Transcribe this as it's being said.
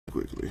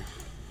me.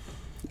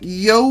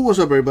 Yo, what's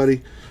up,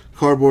 everybody?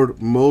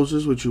 Cardboard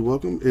Moses, with you,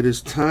 welcome. It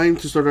is time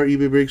to start our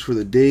eBay breaks for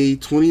the day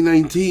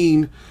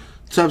 2019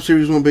 Top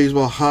Series 1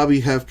 Baseball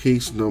Hobby Half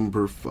Case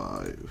number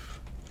 5.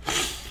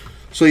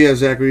 So yeah,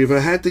 Zachary, if I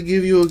had to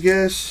give you a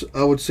guess,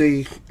 I would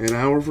say an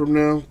hour from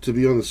now to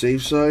be on the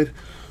safe side.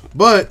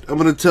 But I'm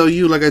going to tell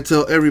you, like I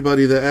tell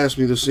everybody that asks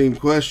me the same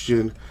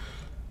question,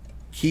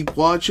 keep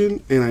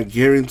watching and I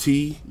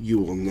guarantee you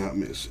will not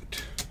miss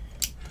it.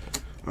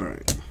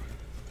 Alright.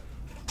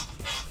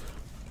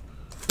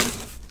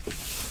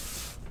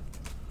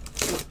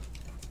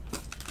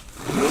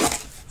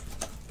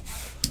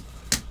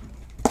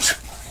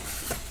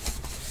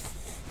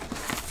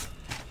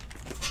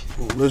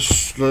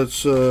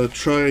 Let's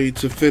try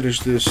to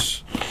finish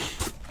this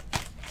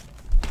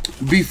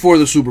before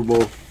the Super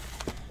Bowl.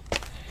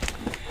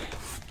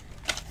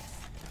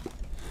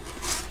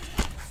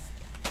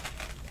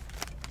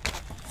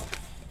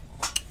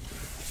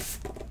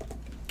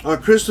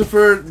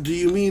 Christopher, do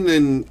you mean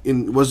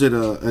in was it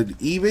an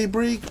eBay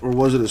break or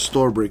was it a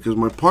store break? Because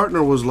my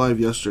partner was live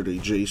yesterday,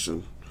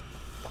 Jason.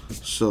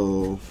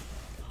 So,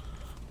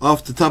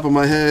 off the top of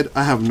my head,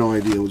 I have no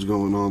idea what's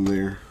going on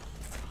there,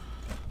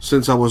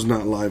 since I was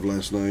not live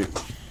last night.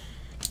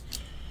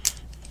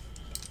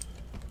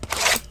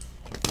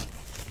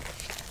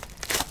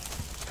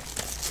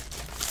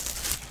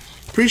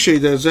 Appreciate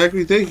that,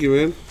 Zachary. Thank you,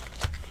 man.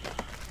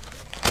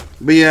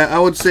 But yeah, I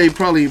would say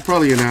probably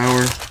an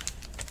hour.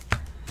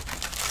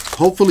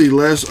 Hopefully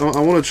less. I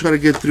want to try to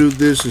get through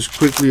this as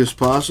quickly as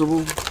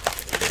possible.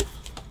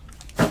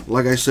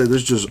 Like I said,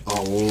 there's just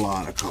a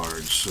lot of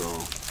cards. So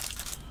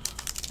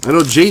I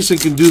know Jason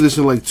can do this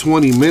in like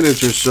 20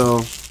 minutes or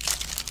so.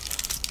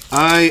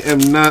 I am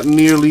not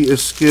nearly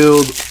as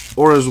skilled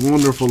or as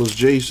wonderful as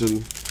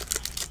Jason.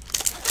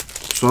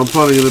 So I'm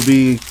probably going to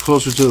be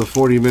closer to the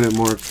 40-minute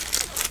mark.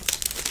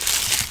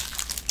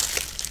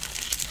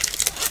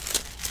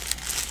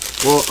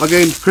 Well,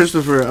 again,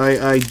 Christopher,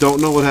 I don't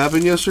know what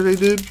happened yesterday,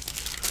 dude.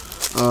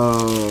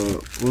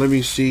 Let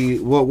me see.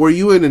 What, were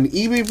you in an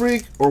eBay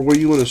break or were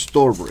you in a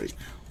store break?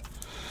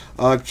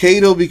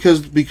 Cato,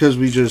 because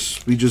we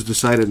just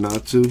decided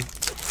not to.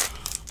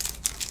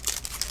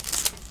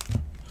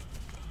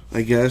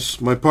 I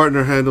guess my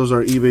partner handles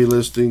our eBay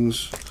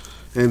listings,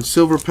 and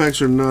silver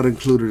packs are not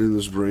included in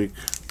this break.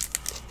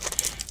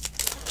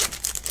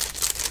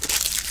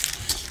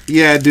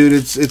 Yeah, dude,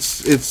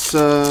 it's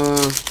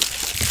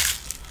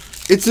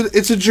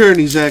a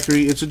journey,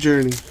 Zachary. It's a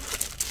journey.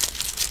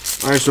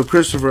 All right, so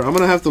Christopher, I'm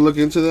gonna have to look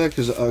into that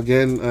because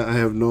again, I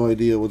have no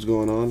idea what's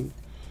going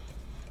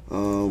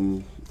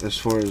on. As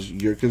far as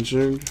you're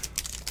concerned,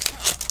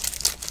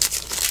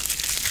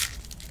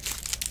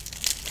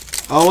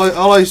 all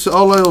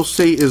I'll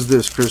say is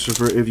this,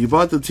 Christopher. If you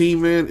bought the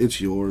team, man,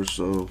 it's yours.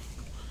 So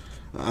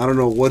I don't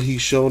know what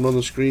he's showing on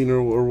the screen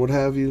or what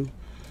have you,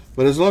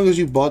 but as long as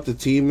you bought the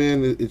team,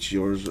 man, it's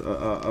yours.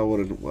 I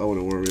wouldn't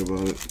worry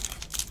about it.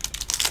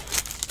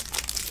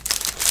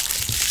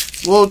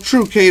 Well,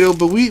 true, Cato,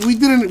 but we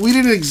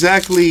didn't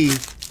exactly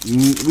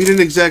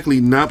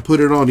not put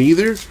it on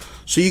either.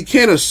 So you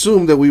can't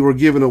assume that we were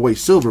giving away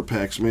silver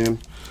packs, man.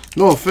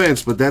 No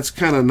offense, but that's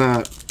kind of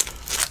not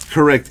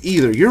correct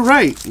either. You're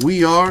right.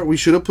 We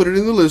should have put it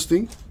in the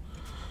listing,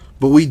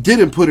 but we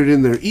didn't put it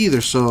in there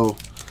either. So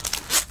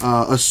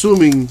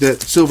assuming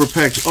that silver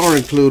packs are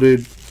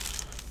included,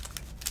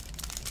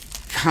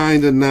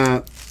 kind of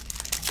not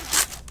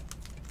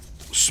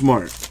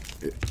smart.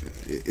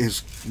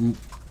 Is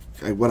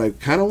what I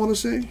kind of want to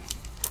say.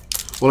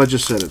 Well, I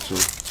just said it, so.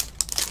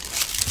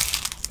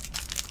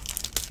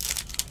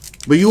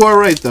 But you are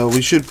right, though.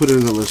 We should put it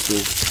in the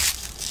listing.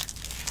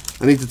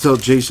 I need to tell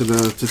Jason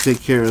to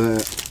take care of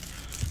that,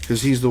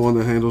 because he's the one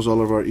that handles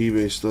all of our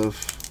eBay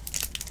stuff.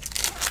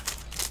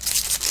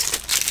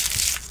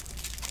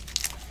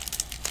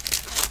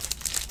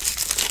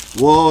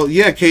 Well,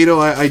 yeah, Cato,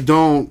 I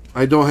don't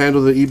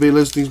handle the eBay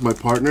listings. My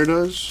partner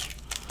does.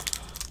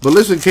 But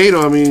listen,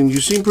 Cato, I mean,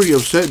 you seem pretty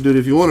upset, dude.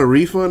 If you want a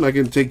refund, I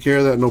can take care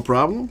of that, no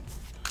problem.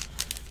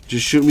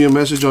 Just shoot me a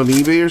message on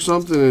eBay or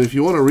something, and if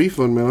you want a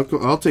refund, man,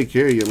 I'll take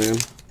care of you, man.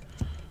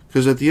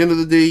 Because at the end of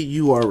the day,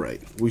 you are right.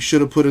 We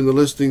should have put in the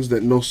listings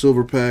that no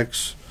silver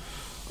packs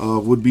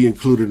would be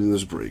included in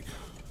this break.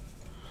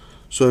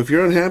 So if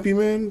you're unhappy,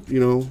 man, you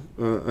know,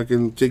 I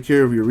can take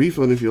care of your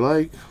refund if you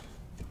like.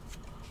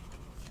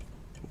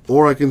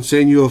 Or I can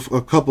send you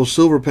a couple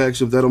silver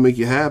packs if that'll make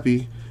you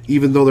happy,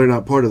 even though they're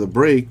not part of the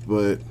break.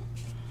 But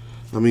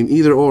I mean,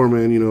 either or,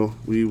 man, you know,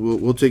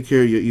 we'll take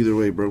care of you either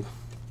way, bro.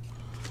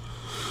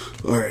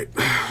 All right,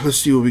 let's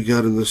see what we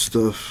got in this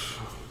stuff.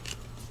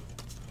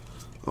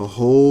 A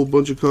whole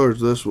bunch of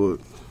cards, that's what.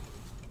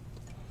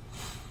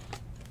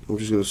 I'm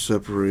just gonna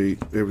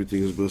separate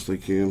everything as best I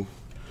can.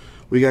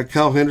 We got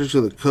Kyle Hendricks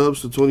of the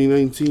Cubs to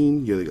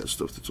 2019. Yeah, they got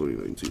stuff to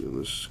 2019 in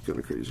this. Kind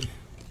of crazy.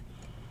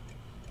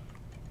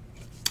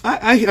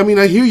 I mean,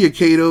 I hear you,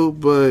 Cato,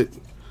 but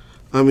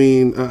I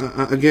mean,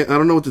 again, I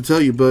don't know what to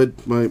tell you,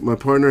 but my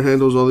partner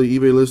handles all the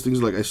eBay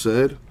listings, like I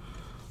said.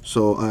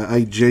 So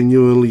I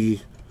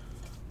genuinely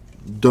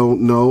don't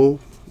know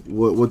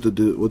what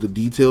the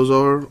details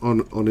are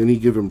on any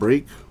given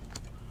break.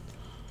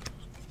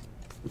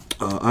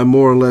 I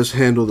more or less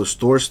handle the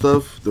store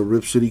stuff, the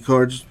Rip City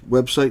Cards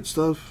website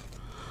stuff.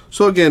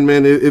 So again,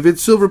 man, if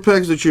it's silver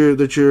packs that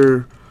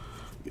you're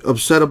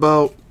upset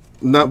about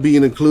not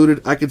being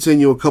included, I could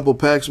send you a couple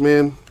packs,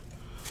 man.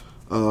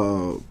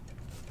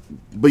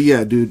 But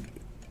yeah, dude,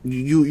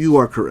 you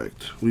are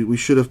correct. We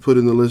should have put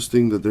in the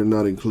listing that they're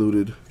not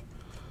included.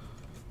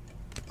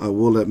 I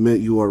will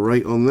admit you are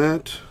right on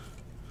that.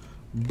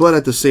 But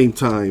at the same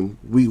time,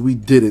 we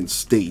didn't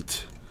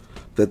state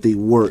that they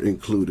were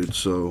included.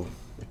 So,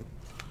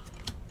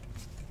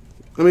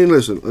 I mean,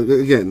 listen,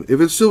 again, if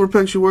it's silver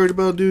packs you're worried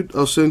about, dude,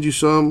 I'll send you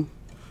some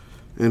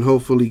and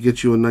hopefully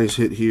get you a nice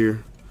hit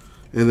here.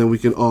 And then we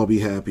can all be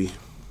happy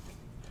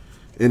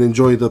and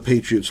enjoy the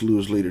Patriots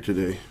lose later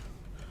today.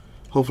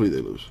 Hopefully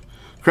they lose.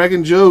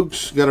 Cracking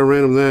jokes, got to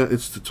random that.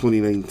 It's the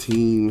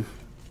 2019.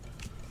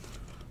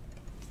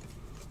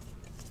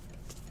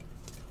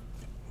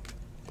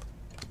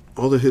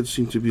 All the hits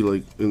seem to be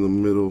like in the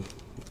middle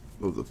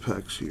of the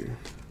packs here.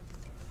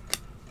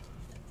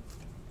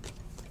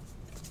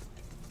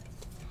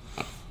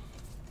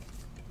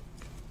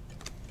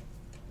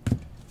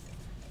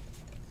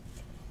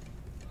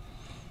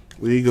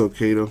 There you go,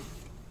 Kato.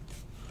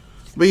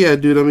 But yeah,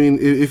 dude, I mean,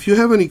 if you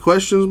have any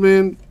questions,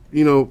 man,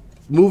 you know,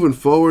 moving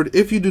forward,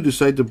 if you do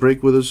decide to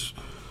break with us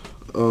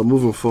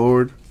moving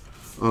forward,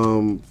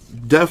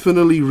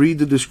 definitely read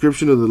the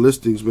description of the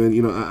listings, man.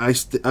 You know,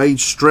 I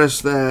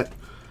stress that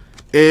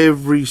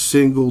every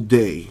single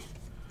day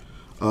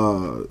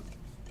to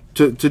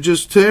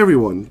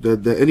everyone,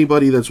 that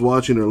anybody that's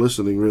watching or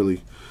listening,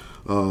 really,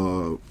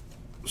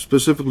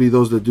 specifically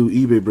those that do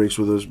eBay breaks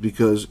with us,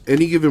 because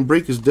any given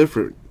break is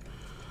different.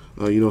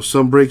 You know,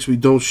 some breaks we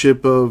don't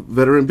ship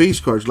veteran base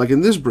cards. Like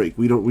in this break,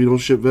 we don't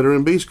ship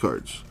veteran base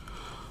cards.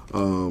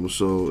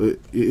 So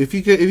if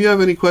you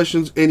have any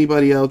questions,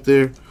 anybody out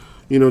there,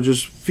 you know,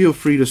 just feel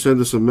free to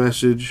send us a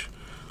message.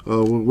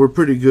 We're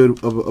pretty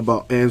good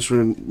about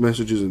answering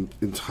messages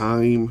in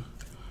time,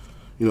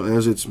 you know,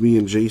 as it's me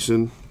and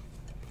Jason.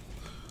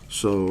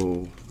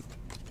 So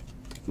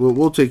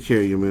we'll take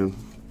care of you, man.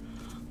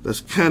 That's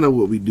kind of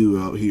what we do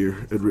out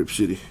here at Rip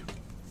City.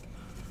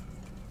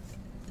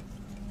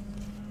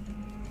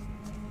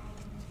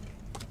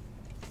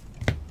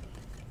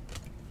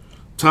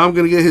 Tom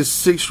gonna get his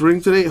 6th ring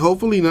today?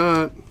 Hopefully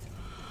not.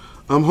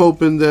 I'm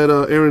hoping that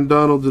Aaron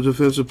Donald, the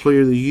Defensive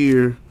Player of the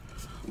Year,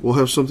 will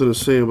have something to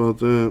say about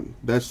that.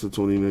 That's the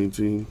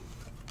 2019.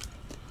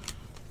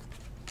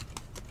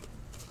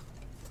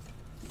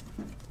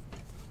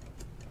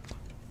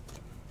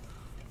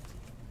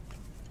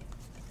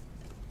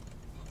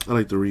 I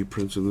like the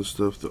reprints and this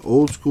stuff. The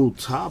old school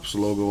Topps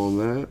logo on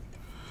that.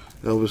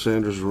 Elvis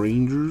Andrus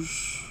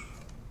Rangers.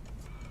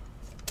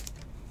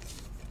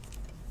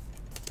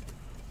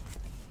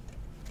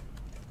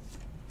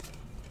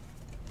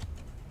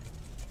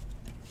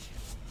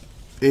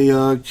 Hey,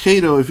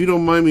 Kato, if you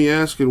don't mind me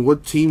asking,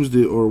 what team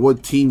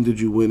did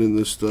you win in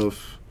this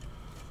stuff?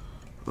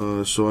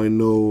 So I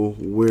know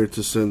where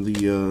to send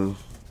the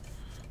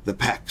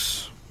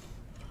packs.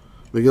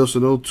 Miguel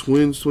Sano,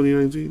 Twins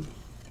 2019.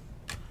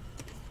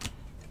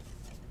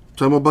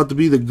 So I'm about to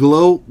be the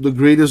GLOAT, the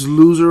greatest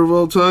loser of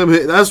all time.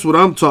 Hey, that's what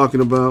I'm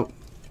talking about.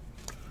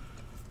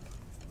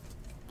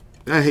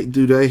 I hate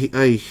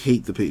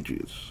the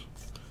Patriots,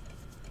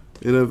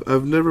 and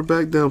I've never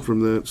backed down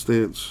from that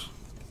stance.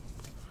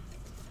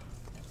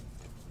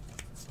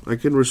 I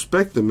can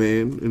respect the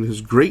man and his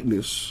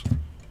greatness,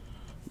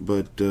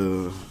 but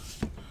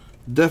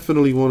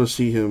definitely want to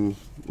see him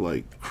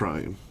like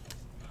crying.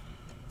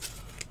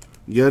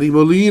 Yadi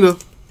Molina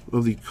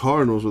of the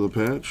Cardinals with a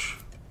patch.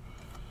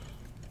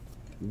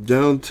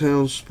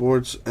 Downtown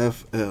Sports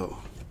FL.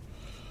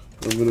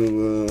 I'm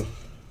gonna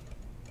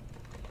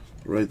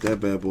write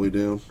that bad boy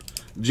down.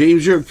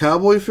 James, you're a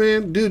Cowboy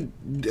fan? Dude,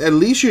 at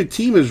least your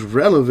team is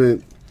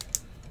relevant.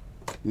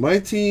 My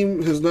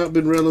team has not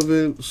been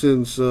relevant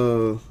since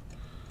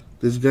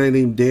this guy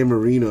named Dan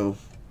Marino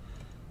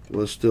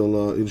was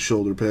still in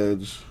shoulder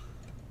pads.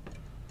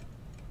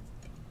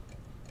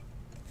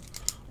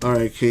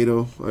 Alright,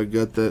 Kato, I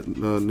got that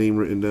name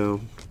written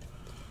down.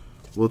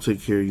 We'll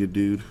take care of you,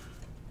 dude.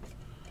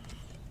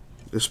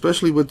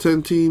 Especially with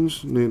 10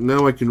 teams,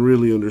 now I can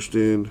really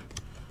understand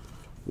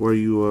why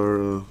you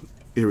are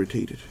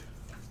irritated.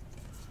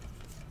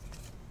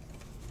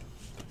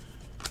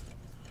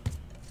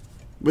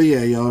 But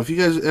yeah, y'all, if you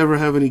guys ever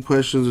have any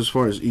questions as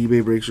far as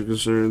eBay breaks are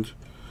concerned,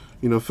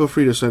 you know, feel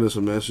free to send us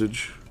a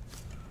message.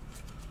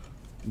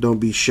 Don't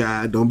be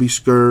shy. Don't be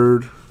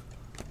scared.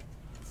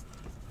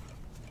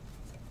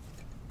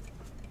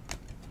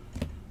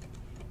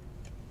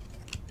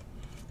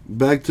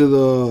 Back to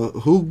the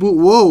hook boot.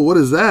 Whoa, what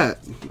is that?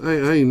 I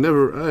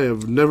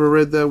have never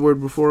read that word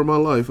before in my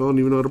life. I don't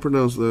even know how to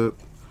pronounce that.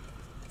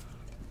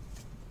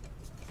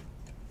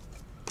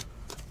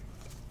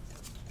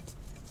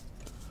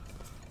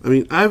 I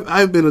mean,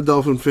 I've been a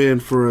Dolphin fan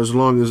for as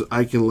long as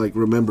I can like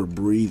remember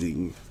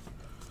breathing.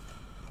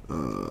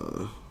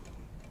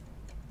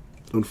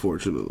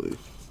 Unfortunately,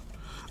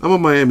 I'm a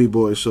Miami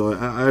boy, so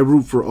I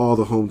root for all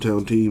the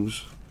hometown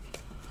teams.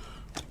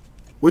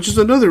 Which is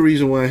another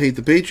reason why I hate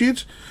the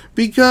Patriots,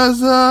 because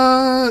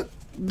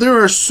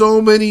there are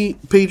so many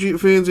Patriot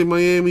fans in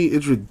Miami.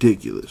 It's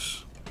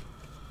ridiculous.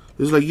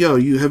 It's like, yo,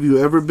 have you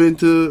ever been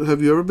to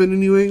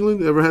New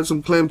England? Ever had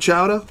some clam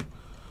chowder?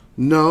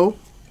 No.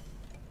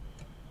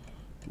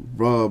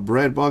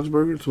 Brad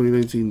Boxberger,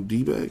 2019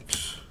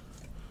 D-backs.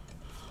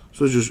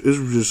 So it's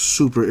just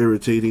super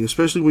irritating,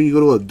 especially when you go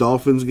to a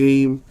Dolphins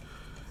game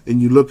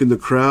and you look in the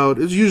crowd.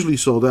 It's usually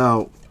sold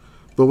out.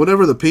 But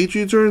whenever the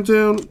Patriots are in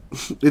town,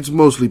 it's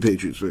mostly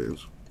Patriots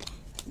fans.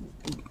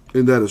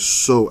 And that is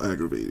so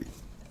aggravating.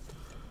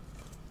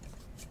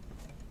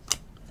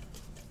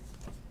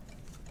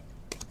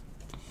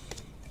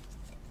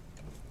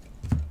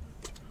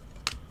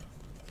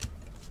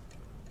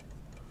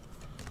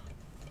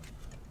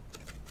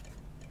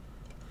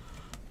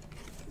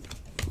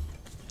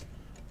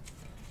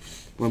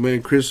 My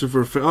man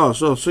Christopher.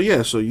 So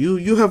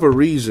you have a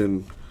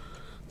reason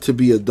to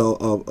be a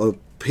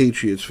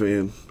Patriots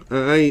fan.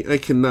 I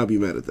cannot be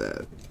mad at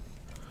that.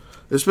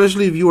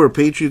 Especially if you were a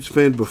Patriots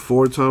fan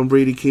before Tom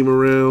Brady came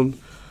around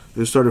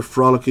and started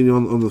frolicking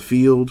on the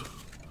field.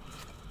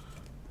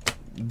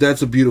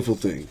 That's a beautiful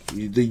thing.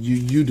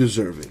 You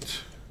deserve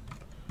it.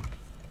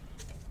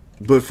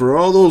 But for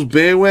all those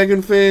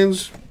bandwagon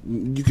fans,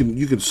 you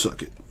can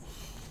suck it.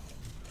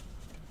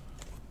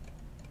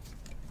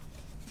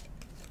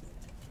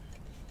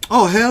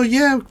 Oh hell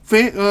yeah,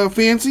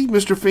 Fancy,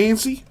 Mr.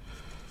 Fancy.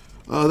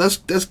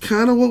 That's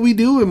kind of what we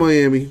do in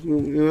Miami.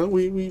 You know,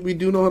 we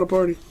do know how to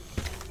party.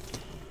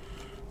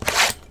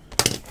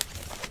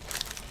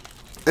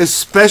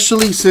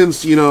 Especially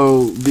since, you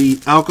know, the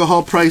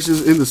alcohol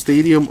prices in the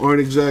stadium aren't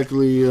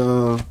exactly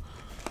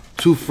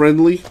too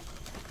friendly.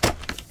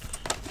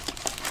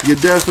 You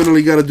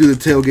definitely got to do the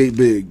tailgate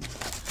big.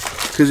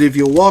 Because if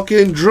you walk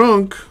in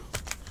drunk,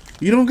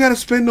 you don't got to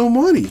spend no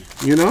money,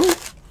 you know?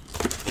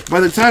 By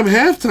the time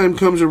halftime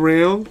comes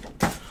around,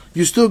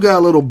 you still got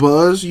a little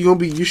buzz.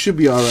 You should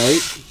be all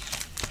right.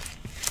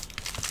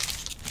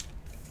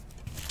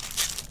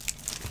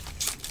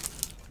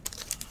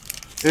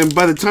 And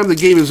by the time the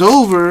game is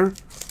over,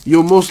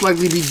 you'll most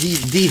likely be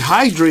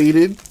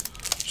dehydrated,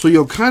 so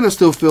you'll kind of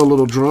still feel a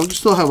little drunk. You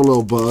still have a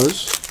little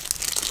buzz.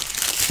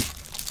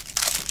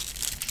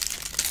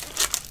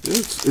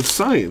 It's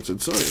science.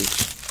 It's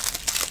science.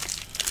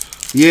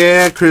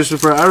 Yeah,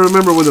 Christopher. I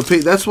remember when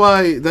that's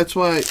why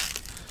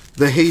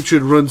the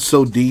hatred runs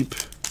so deep.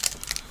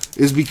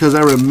 Is because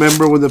I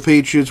remember when the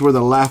Patriots were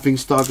the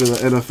laughingstock of the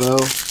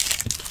NFL.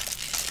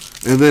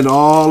 And then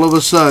all of a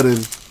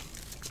sudden,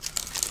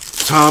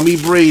 Tommy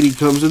Brady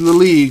comes in the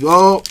league.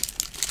 Oh,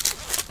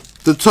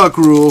 the Tuck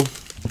rule.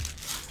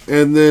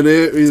 And then,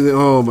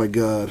 oh my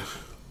God.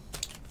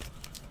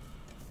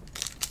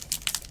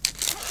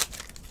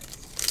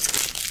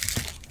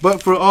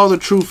 But for all the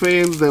true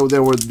fans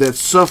that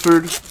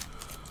suffered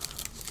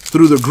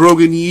through the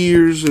Grogan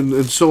years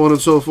and so on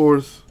and so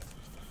forth,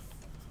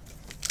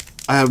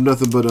 I have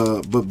nothing but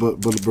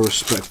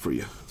respect for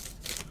you.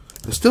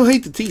 I still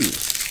hate the team.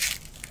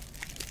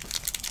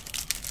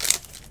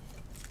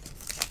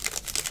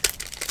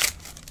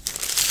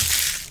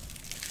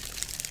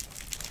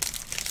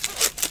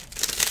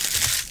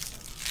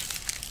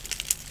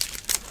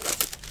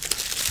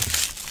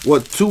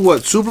 What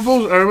Super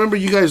Bowls? I remember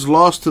you guys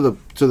lost to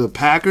the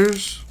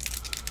Packers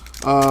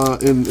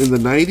in the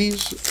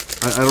 90s.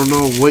 I don't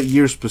know what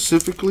year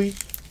specifically.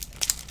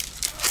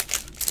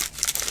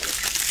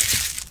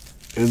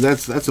 And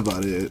that's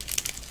about it.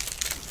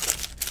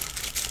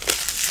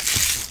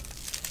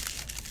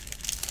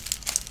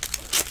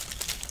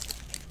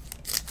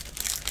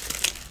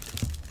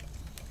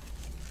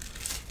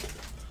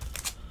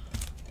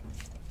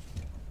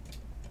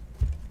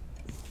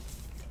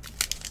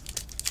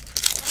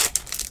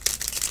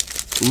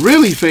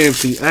 Really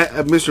fancy,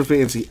 Mr.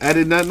 Fancy. I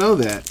did not know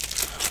that.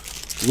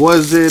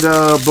 Was it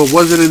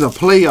in the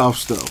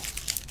playoffs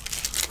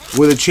though,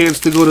 with a chance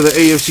to go to the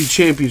AFC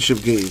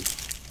Championship game?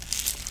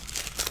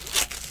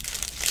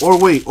 Or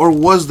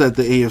was that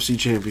the AFC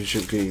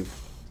Championship game?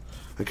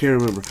 I can't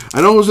remember.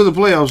 I know it was in the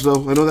playoffs,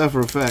 though. I know that for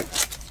a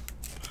fact.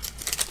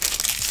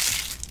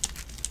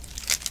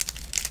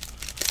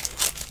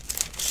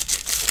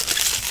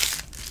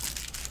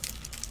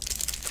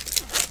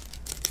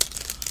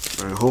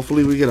 All right,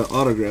 hopefully we get an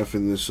autograph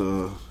in this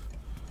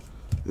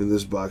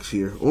box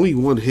here. Only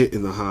one hit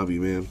in the hobby,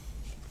 man.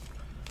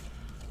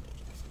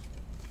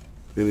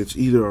 And it's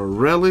either a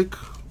relic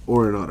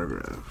or an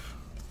autograph.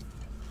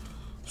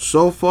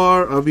 So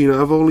far, I mean,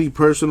 I've only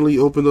personally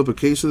opened up a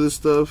case of this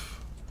stuff,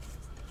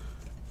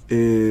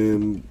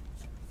 and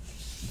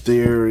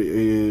there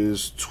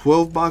is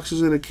 12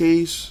 boxes in a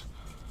case.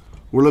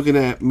 We're looking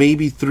at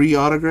maybe 3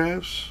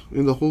 autographs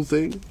in the whole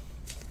thing.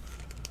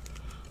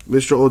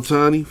 Mr.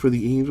 Otani for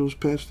the Angels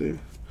patch there.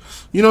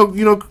 You know,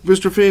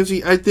 Mr.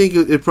 Fancy, I think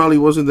it probably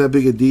wasn't that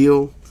big a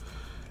deal,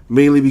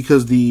 mainly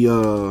because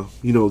the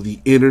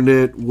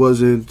internet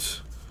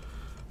wasn't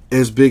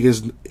as big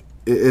as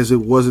it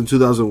was in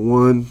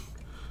 2001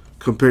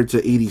 compared to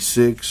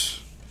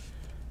 86.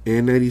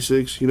 and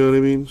 96. You know what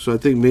I mean? So I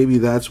think maybe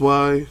that's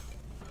why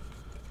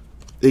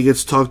it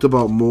gets talked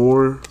about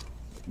more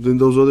than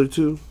those other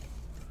two.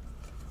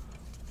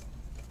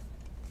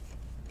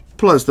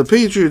 Plus, the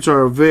Patriots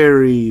are a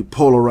very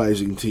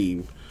polarizing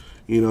team.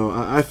 You know,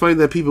 I find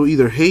that people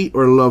either hate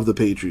or love the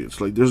Patriots.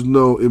 Like, there's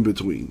no in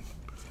between.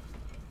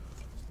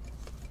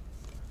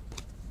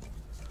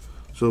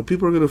 So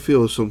people are going to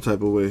feel some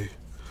type of way.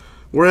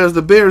 Whereas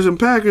the Bears and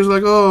Packers,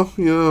 like, oh,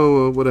 you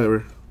know,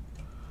 whatever.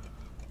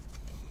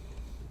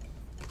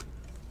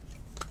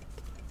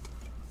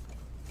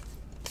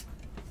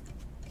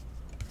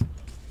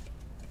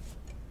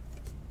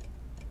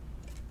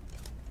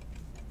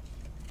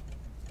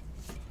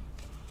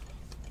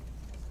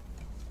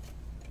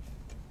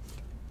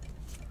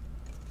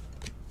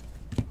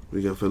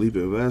 We got Felipe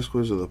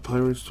Vasquez of the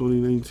Pirates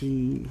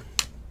 2019.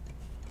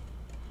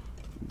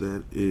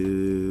 That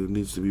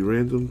needs to be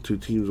random. 2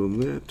 teams on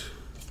that.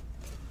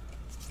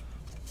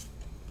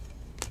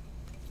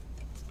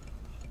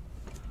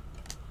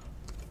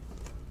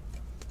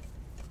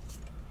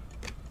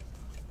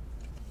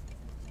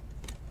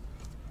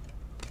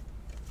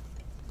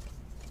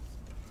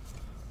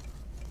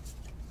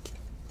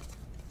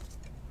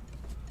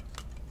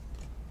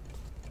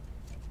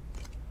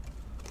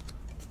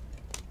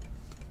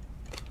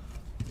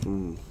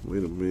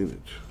 Wait a minute.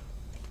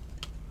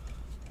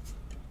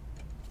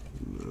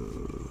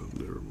 No,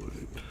 never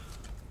mind. I'm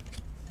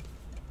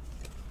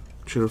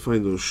trying to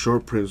find those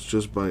short prints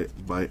just by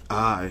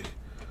eye.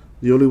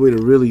 The only way to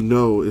really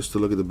know is to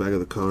look at the back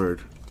of the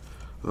card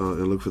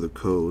and look for the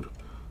code.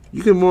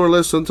 You can more or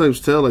less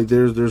sometimes tell, like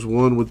there's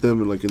one with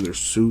them like in their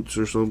suits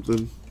or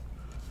something.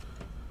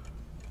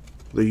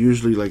 They're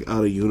usually like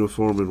out of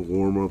uniform and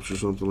warm-ups or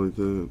something like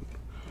that.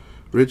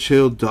 Rich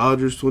Hill,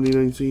 Dodgers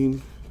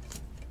 2019.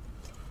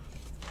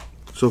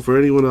 So for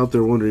anyone out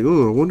there wondering,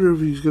 oh, I wonder if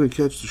he's going to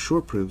catch the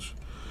short prints.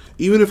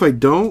 Even if I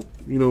don't,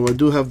 you know, I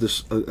do have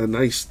this a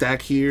nice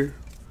stack here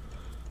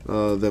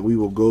that we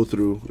will go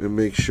through and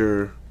make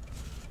sure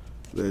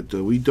that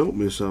we don't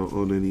miss out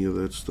on any of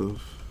that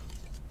stuff.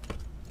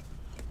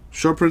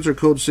 Short prints are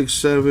code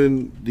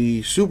 67.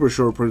 The super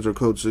short prints are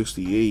code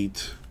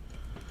 68.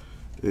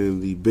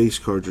 And the base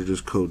cards are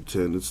just code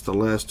 10. It's the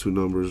last 2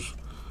 numbers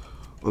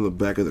on the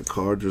back of the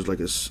card. There's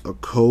like a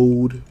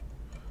code.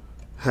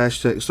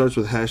 Hashtag, it starts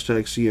with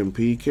hashtag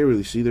CMP. Can't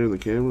really see there in the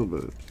camera,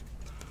 but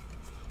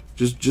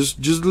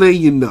just letting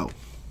you know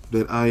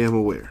that I am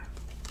aware.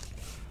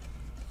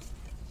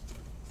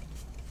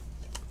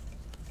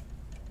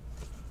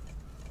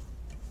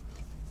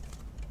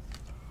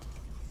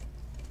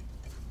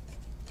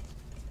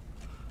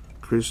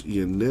 Chris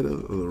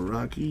Iannetta of the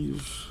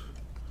Rockies.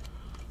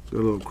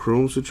 Got a little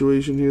chrome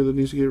situation here that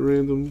needs to get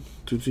random.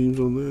 2 teams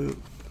on that.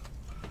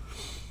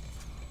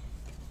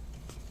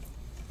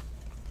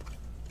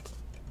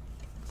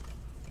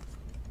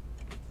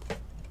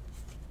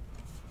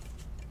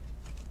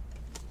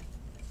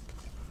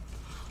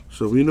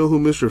 So we know who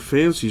Mr.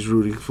 Fancy's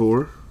rooting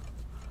for.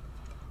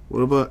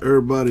 What about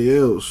everybody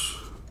else?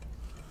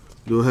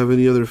 Do I have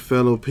any other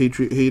fellow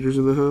Patriot haters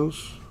in the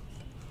house?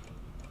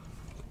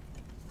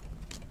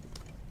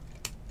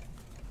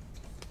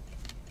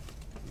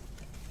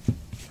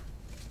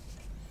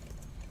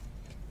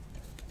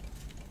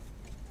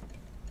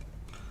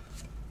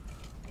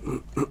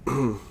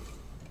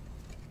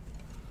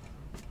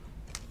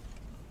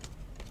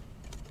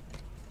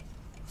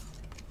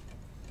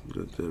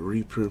 Got that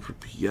reprint for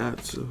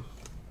Piazza.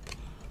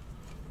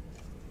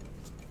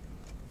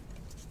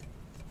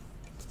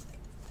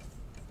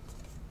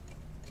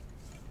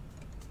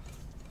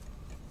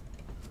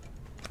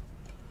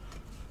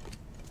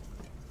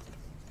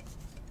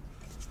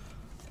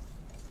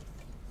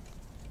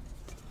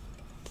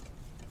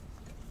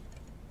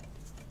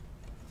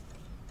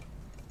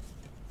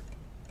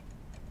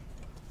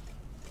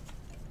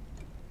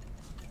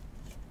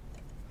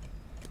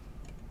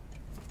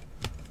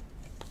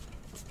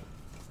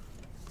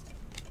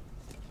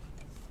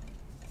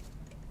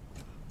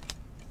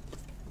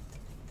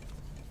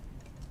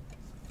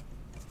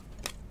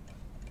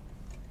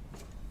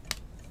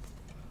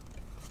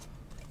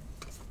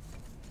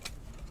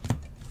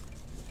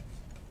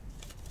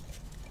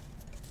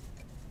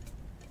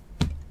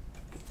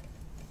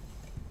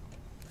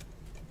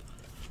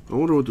 I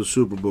wonder what the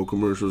Super Bowl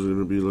commercials are going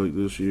to be like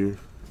this year.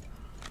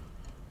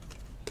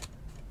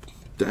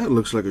 That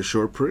looks like a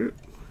short print.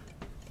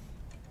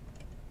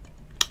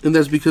 And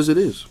that's because it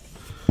is.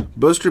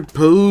 Buster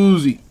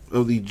Posey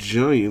of the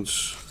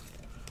Giants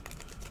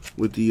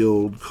with the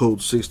old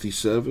code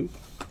 67.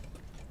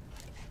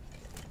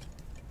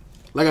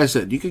 Like I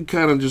said, you can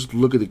kind of just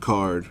look at the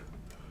card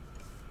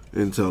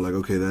and tell, like,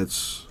 okay,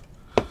 that's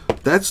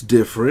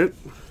different.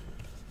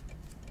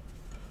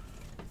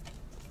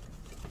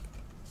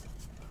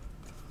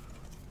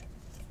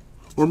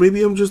 Or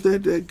maybe I'm just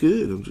that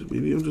good.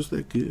 Maybe I'm just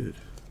that good.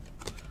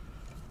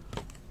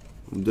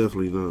 I'm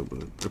definitely not,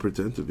 but I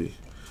pretend to be.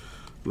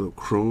 A little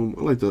chrome.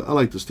 I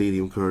like the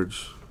stadium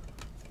cards.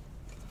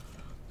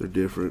 They're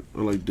different.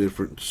 I like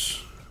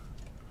difference.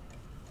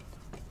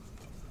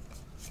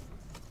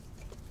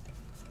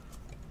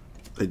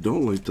 I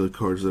don't like the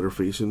cards that are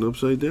facing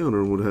upside down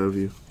or what have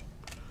you.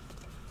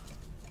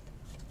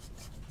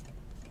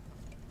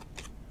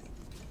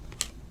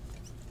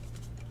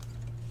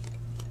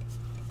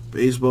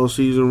 Baseball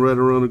season right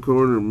around the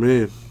corner,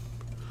 man.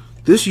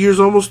 This year's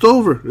almost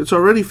over. It's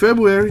already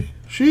February.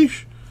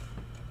 Sheesh.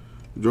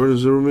 Jordan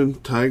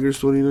Zimmerman, Tigers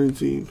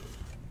 2019.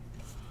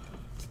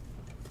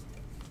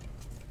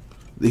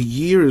 The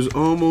year is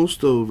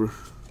almost over.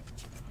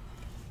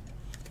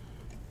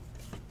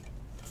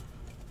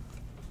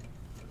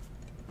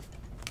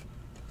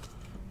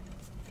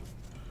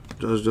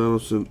 Josh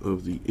Donaldson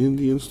of the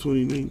Indians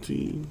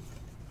 2019.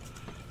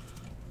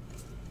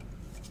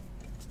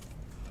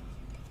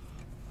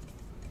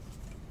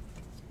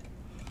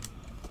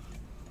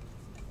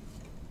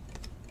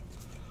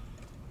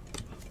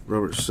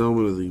 Robert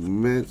Selman of the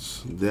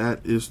Mets.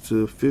 That is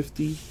to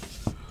 50.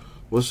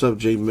 What's up,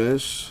 J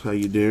Mess? How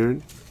you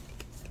doing?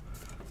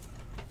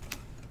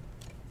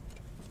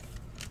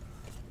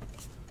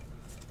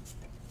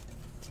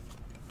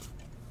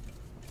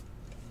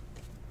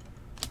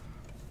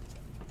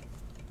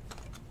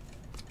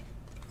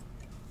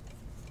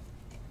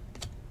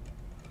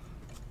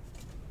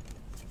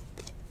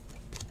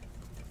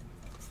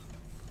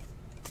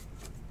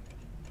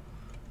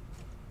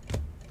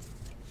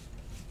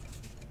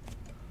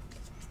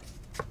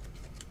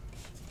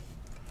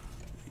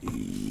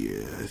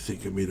 Yeah, I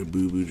think I made a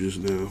boo-boo just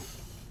now.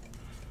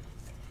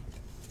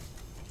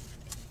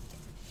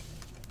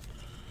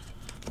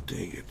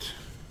 Dang it.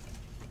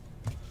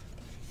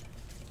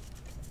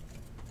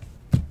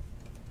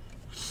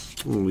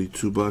 Only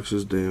 2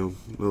 boxes down.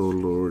 Oh,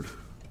 Lord.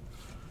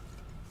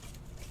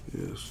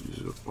 Yes,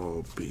 these are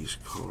all base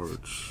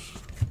cards.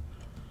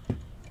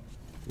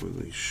 When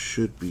they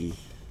should be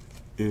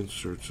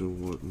inserts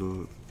and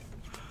whatnot.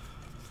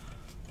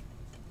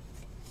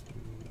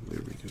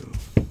 There we go.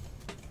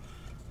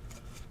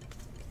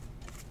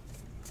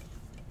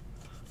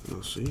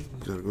 Now see,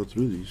 gotta go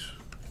through these.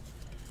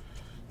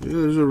 Yeah,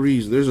 there's a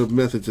reason. There's a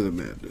method to the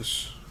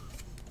madness.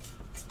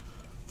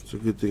 It's a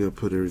good thing I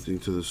put everything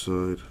to the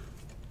side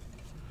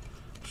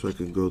so I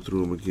can go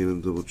through them again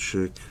and double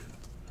check.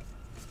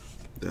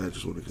 I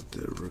just want to get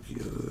that rookie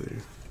out of there.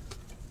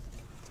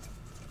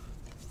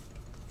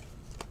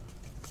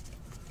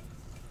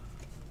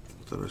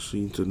 Thought I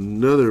seen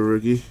another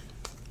rookie.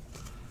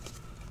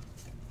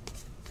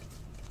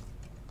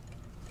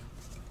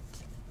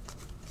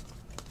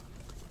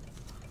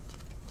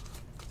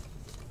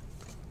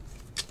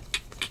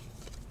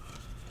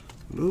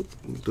 Nope,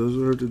 it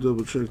doesn't hurt to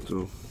double check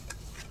though.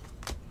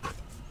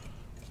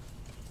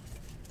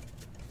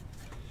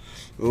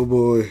 Oh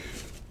boy.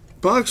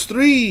 Box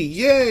 3!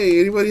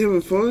 Yay! Anybody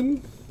having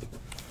fun?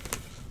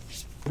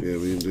 Yeah, I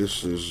mean,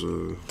 this is,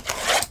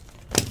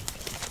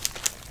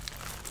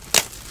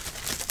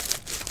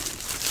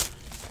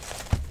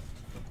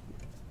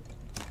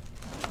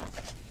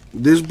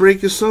 this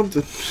break is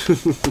something.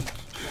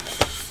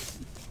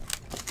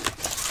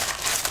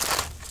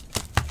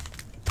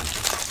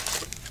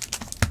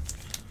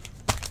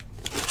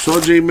 So,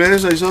 J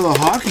Maz, I saw the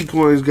hockey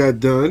coins got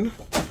done.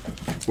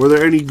 Were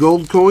there any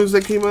gold coins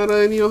that came out of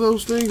any of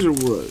those things, or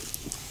what?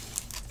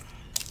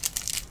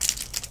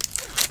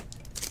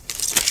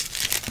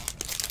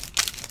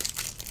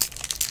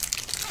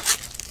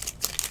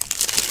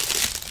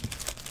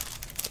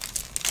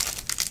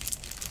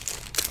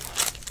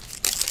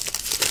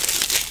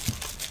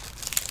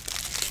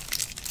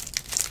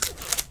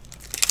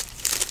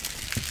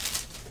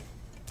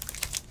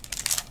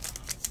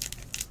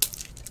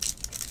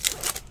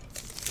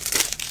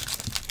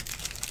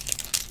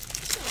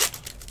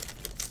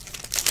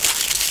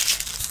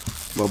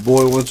 My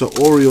boy wants an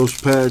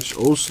Oreos patch.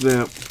 Oh,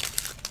 snap.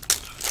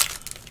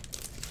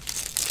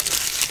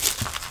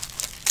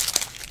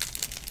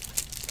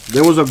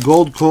 There was a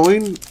gold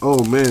coin?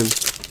 Oh, man.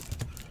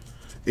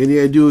 Any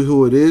idea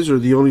who it is? Or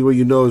the only way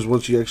you know is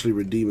once you actually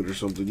redeem it or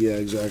something. Yeah,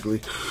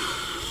 exactly.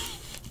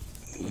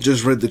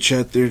 Just read the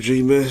chat there,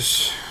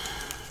 J-Miss.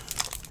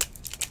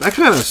 That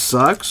kind of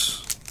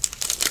sucks.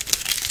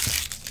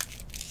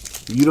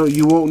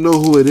 You won't know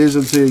who it is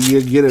until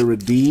you get it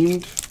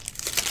redeemed.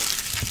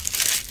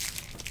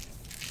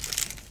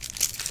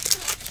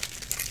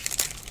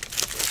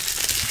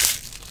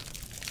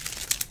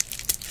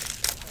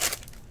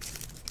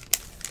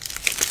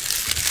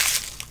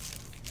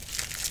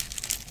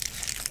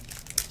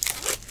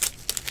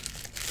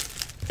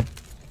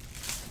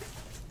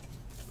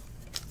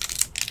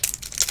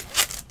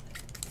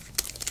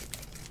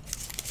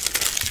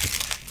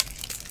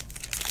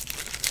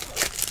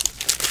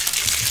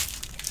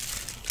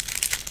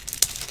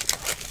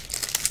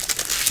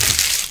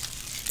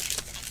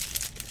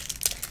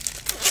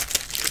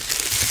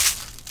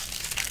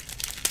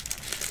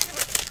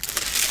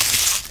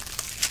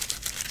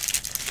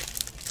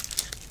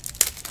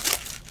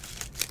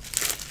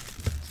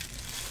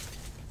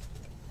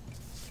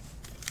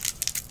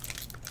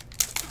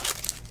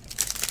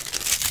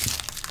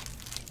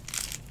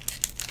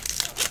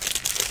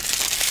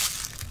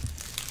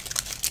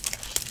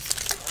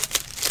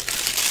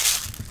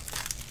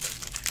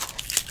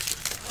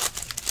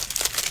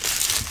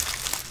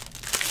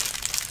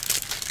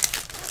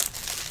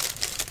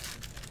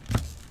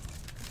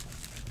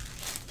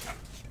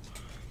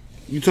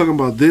 You talking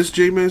about this,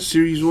 J-Man,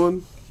 Series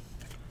 1?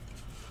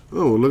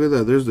 Oh, look at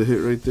that. There's the hit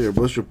right there.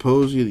 Buster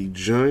Posey, the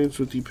Giants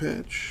with the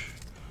patch.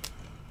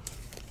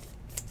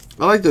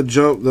 I like the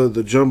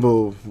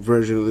jumbo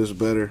version of this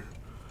better.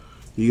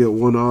 You get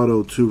 1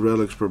 auto, 2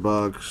 relics per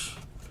box.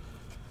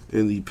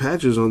 And the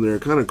patches on there are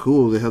kind of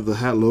cool. They have the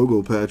hat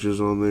logo patches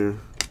on there.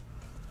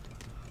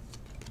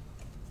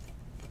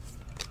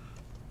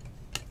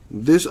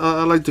 This,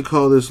 I like to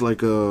call this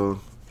like a...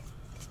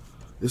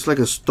 It's like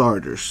a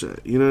starter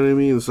set. You know what I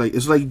mean? It's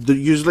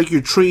like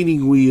your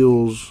training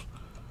wheels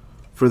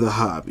for the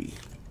hobby.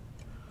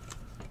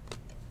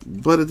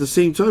 But at the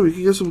same time, you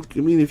can get some... I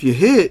mean, if you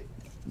hit,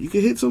 you can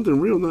hit something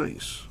real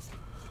nice.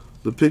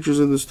 The pictures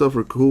in this stuff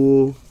are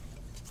cool.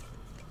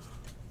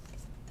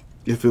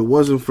 If it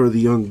wasn't for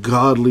the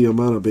ungodly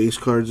amount of base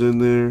cards in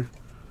there,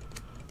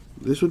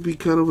 this would be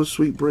kind of a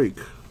sweet break.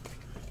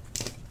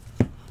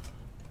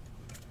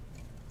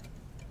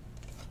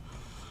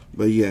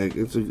 But yeah,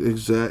 it's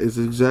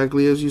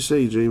exactly as you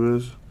say,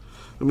 James.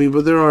 I mean,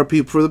 but there are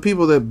people, for the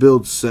people that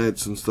build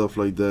sets and stuff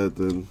like that,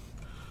 then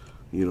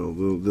you know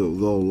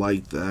they'll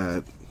like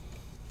that,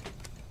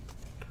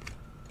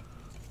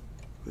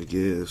 I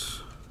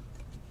guess.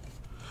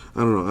 I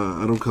don't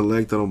know. I don't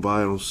collect. I don't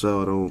buy. I don't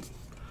sell. I don't.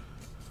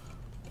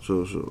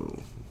 So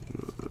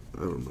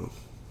I don't know.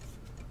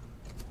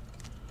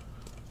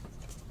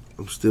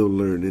 I'm still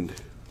learning.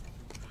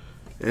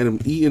 Adam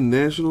Eaton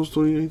Nationals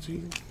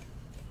 2019.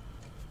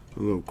 A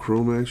little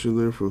chrome action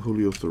there for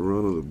Julio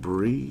Theron of the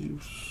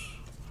Braves.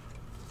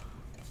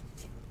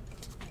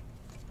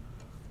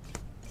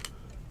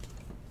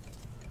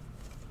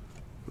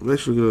 I'm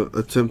actually going to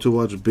attempt to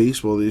watch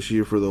baseball this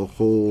year for the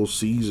whole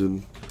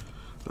season.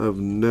 I've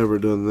never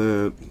done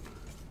that.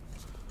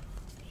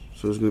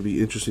 So it's going to be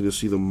interesting to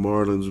see the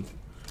Marlins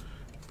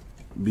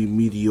be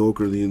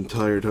mediocre the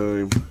entire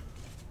time.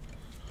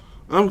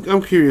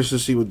 I'm curious to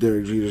see what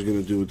Derek Jeter's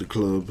going to do with the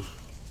club.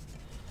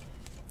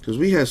 Because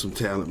we had some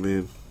talent,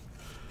 man.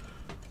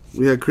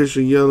 We had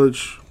Christian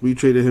Yelich. We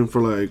traded him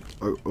for like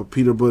a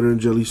peanut butter and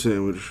jelly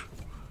sandwich.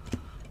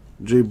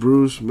 Jay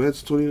Bruce,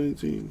 Mets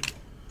 2019.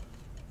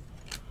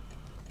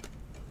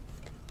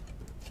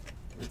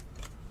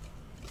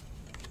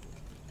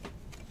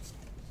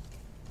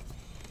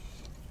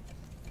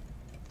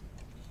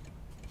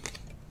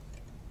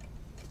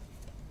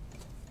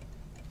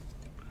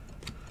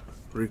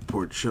 Rick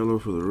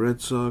Porcello for the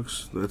Red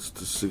Sox. That's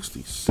the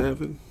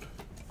 67.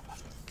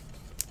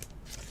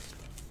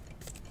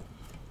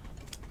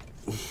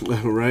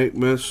 Alright,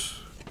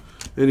 Mess.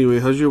 Anyway,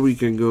 how's your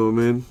weekend going,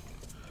 man?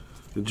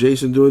 Did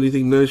Jason do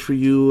anything nice for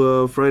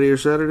you Friday or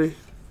Saturday?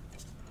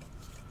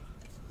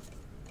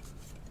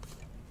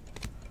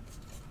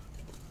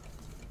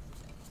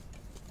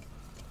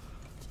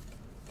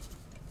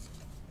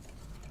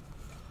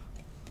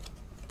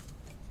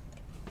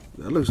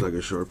 That looks like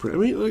a short print. I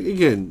mean, like,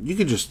 again, you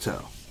can just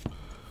tell.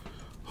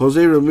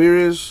 Jose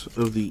Ramirez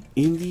of the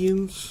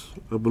Indians.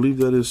 I believe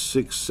that is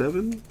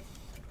 6'7".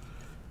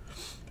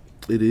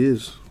 It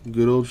is.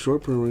 Good old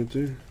short print right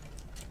there.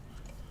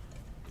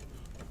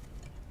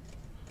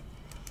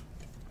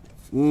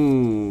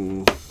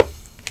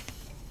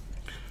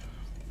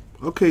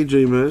 Okay,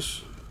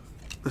 J-Mess.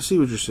 I see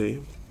what you're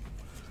saying.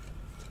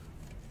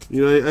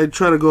 You know, I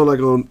try to go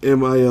like on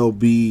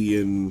MILB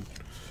and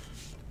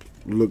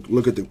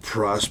look at the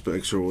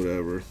prospects or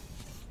whatever.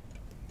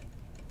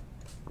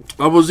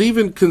 I was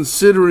even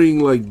considering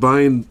like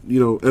buying,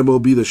 you know,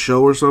 MLB The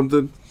Show or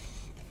something,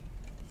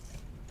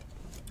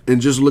 and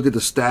just look at the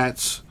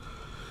stats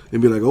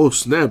and be like, oh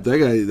snap, that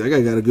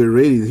guy got a good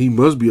rating. He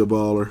must be a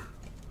baller.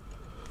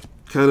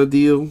 Kind of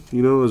deal,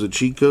 you know, as a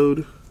cheat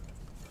code.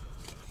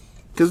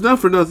 Because not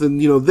for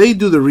nothing, you know, they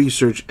do the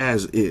research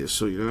as is.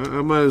 So, you know,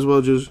 I might as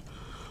well just,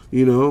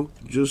 you know,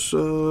 just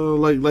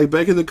like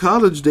back in the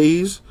college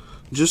days,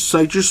 just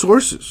cite your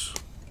sources.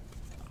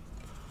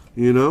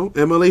 You know,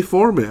 MLA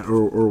format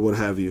or what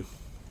have you.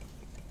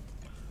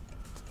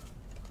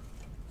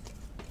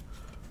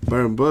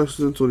 Byron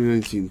Buxton,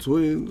 2019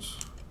 Twins.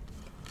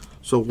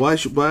 So why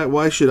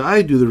should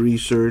I do the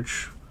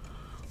research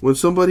when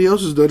somebody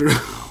else has done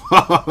it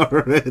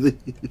already?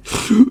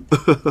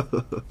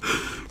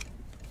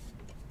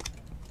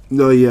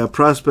 No, yeah,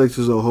 prospects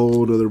is a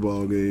whole other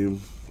ball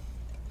game.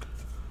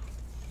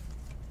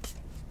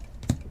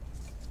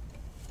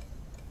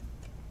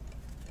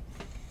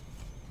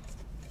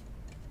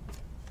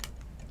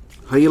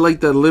 How you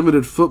like that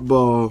limited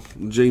football,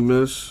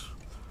 J-Miss?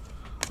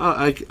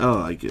 I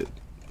like it.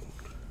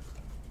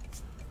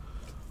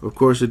 Of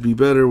course, it'd be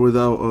better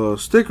without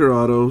sticker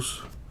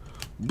autos,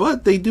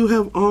 but they do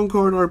have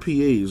on-card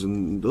RPAs,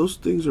 and those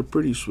things are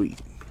pretty sweet.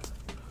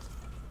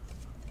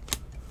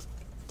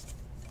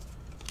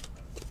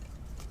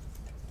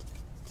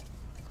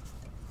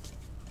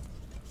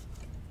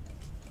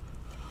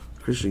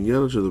 Christian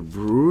Yelich of the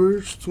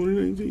Brewers,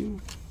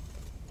 2019.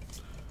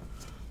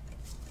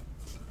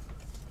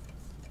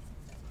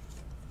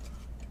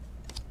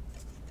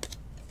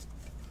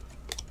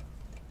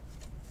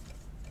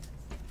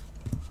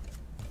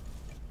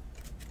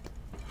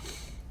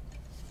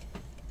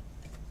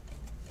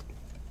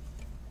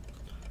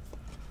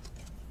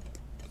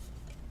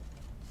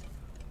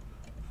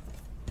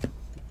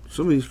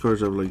 Some of these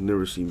cards I've like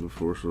never seen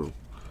before, so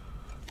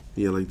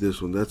yeah, like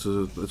this one. That's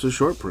a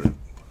short print.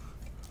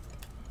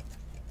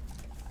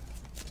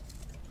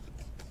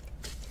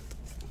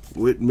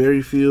 Whit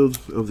Merrifield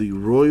of the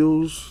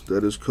Royals.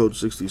 That is code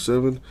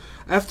 67.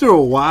 After a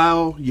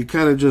while, you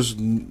kind of just,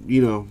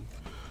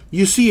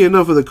 you see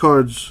enough of the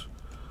cards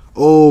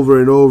over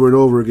and over and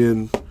over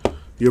again.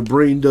 Your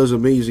brain does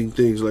amazing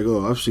things like,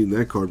 oh, I've seen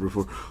that card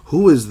before.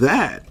 Who is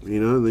that?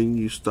 And then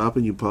you stop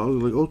and you pause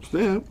and like, oh,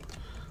 snap.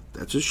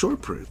 That's a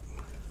short print.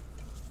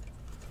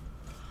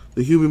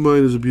 The human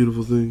mind is a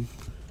beautiful thing.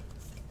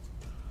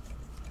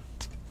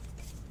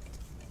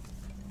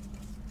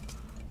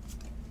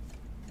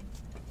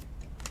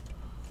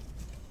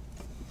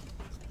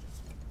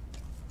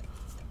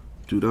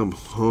 Dude, I'm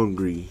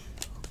hungry.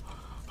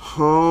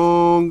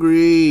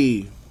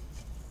 Hungry.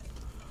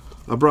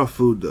 I brought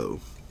food, though,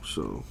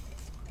 so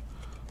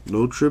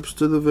no trips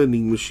to the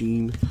vending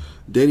machine.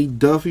 Danny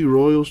Duffy,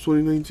 Royals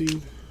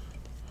 2019.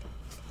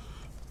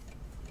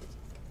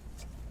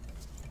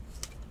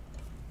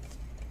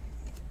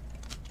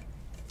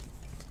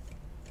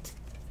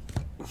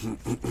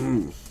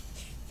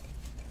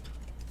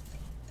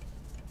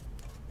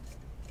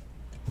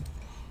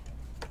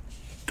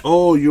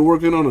 Oh, you're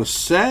working on a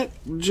set,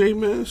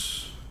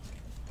 J-Mess?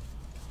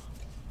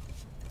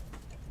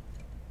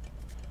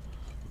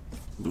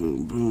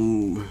 Boom,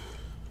 boom.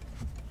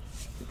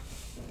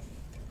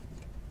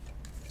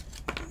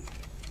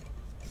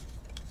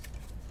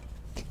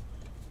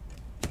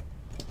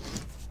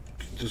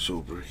 Get this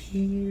over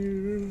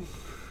here.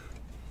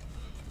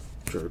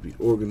 Try to be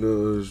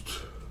organized.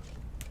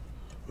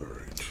 All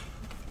right.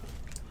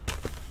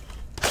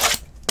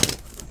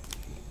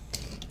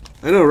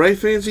 I know, right,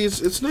 Fancy?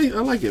 It's nice. I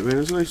like it, man.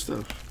 It's nice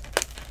stuff.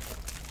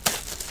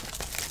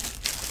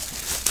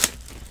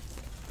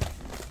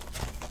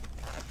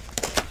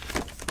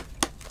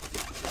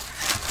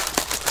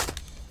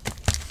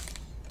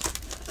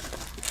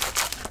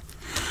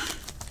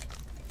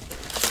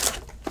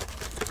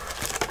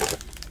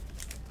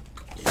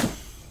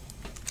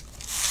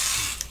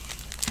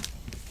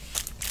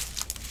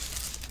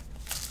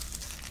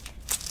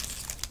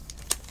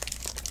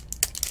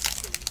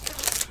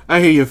 I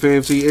hear you,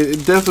 Fancy.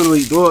 It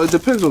definitely, well, it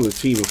depends on the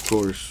team, of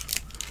course.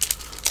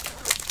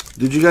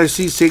 Did you guys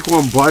see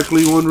Saquon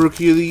Barkley won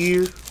Rookie of the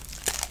Year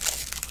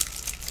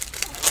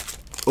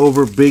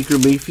over Baker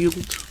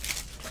Mayfield?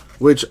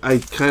 Which I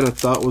kind of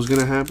thought was going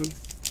to happen.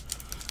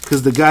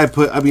 Because the guy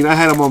I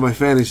had him on my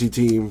fantasy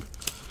team.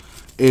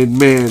 And,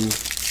 man,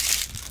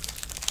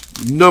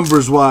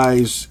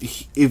 numbers-wise,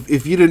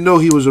 if you didn't know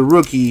he was a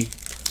rookie,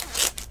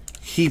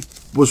 he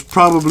was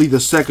probably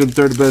the second,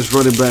 third best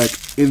running back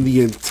in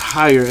the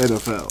entire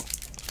NFL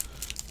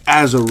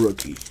as a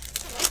rookie.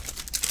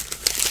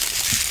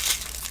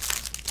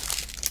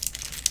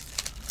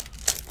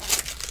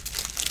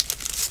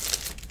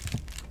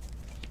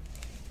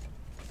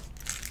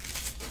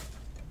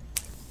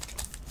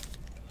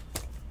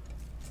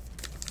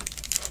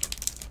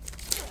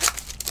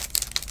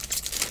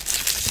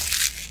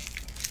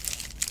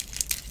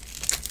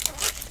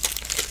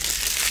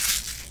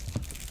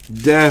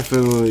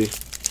 Definitely.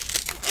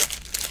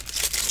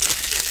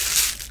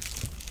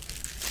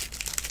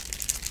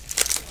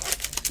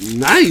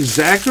 Nice,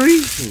 Zachary.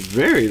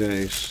 Very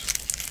nice.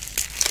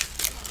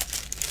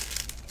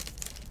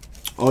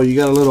 Oh, you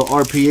got a little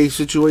RPA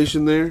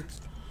situation there?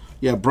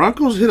 Yeah,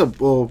 Broncos hit up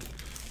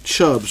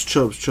Chubbs.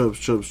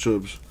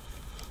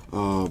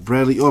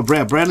 Bradley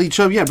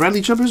Chubb. Yeah,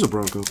 Bradley Chubb is a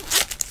Bronco.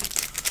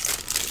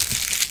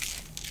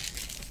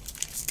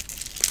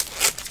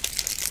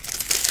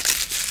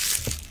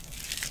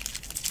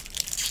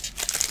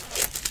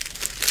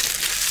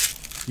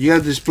 You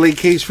got a display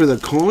case for the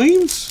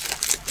coins?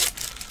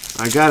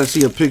 I gotta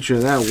see a picture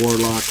of that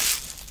Warlock.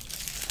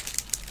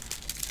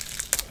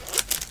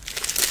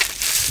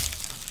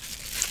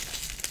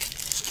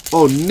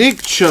 Oh,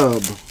 Nick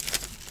Chubb.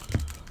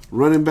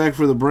 Running back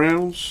for the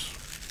Browns.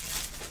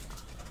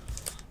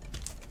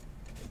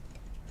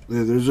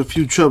 Yeah, there's a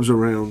few Chubbs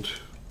around.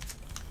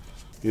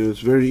 It's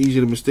very easy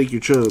to mistake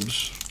your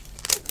Chubbs.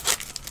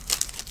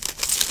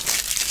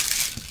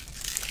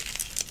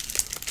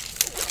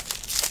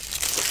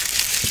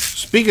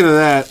 Speaking of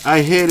that,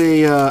 I hit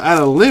at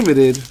a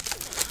limited.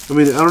 I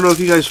don't know if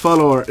you guys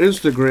follow our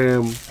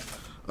Instagram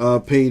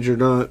page or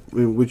not,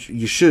 which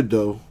you should,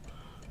 though.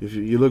 If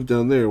you look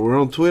down there, we're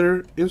on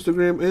Twitter,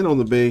 Instagram, and on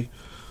the Bay.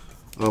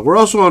 We're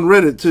also on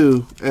Reddit,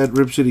 too, at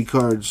Rip City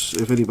Cards,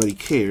 if anybody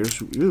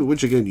cares,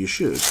 which, again, you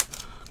should,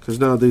 because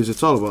nowadays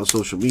it's all about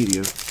social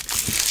media.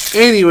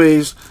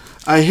 Anyways,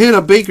 I hit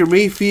a Baker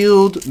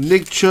Mayfield,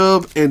 Nick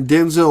Chubb, and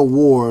Denzel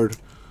Ward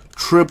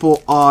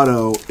triple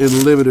auto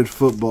in limited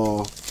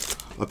football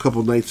a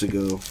couple nights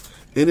ago,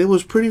 and it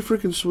was pretty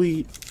freaking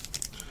sweet.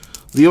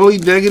 The only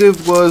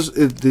negative was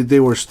they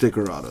were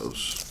sticker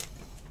autos,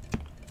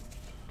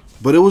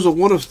 but it was a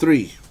 1 of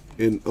 3,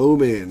 and oh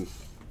man,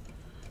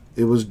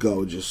 it was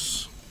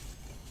gorgeous.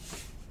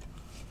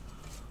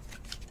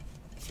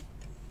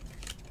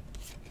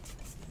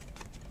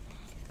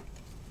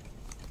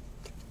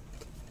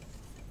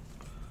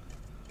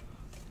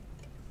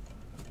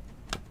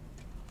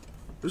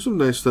 There's some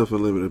nice stuff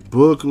unlimited.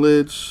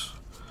 Booklets.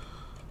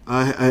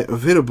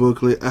 I've hit a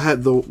booklet.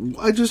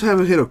 I just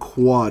haven't hit a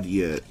quad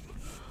yet.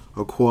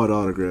 A quad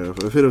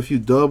autograph. I've hit a few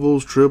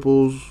doubles,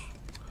 triples,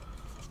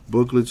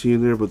 booklets here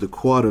and there, but the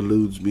quad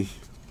eludes me.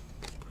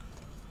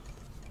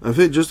 I've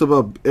hit just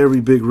about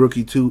every big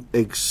rookie too,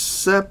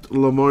 except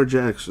Lamar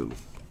Jackson.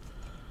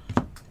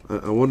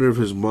 I wonder if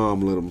his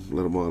mom let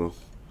him auto.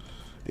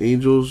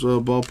 Angels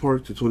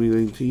ballpark to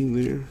 2019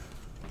 there.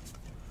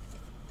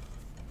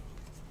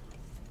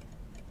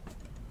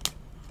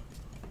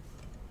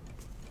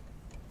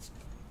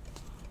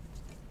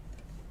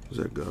 Is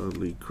that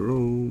Godly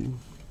Chrome?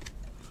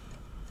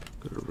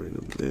 Gotta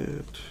random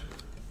that.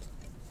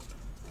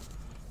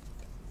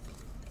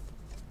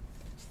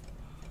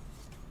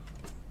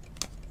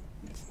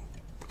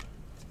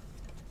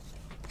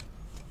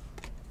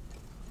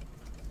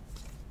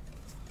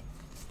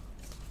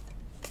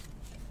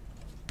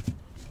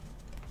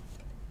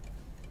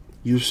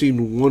 You've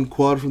seen one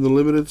quad from the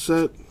limited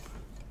set?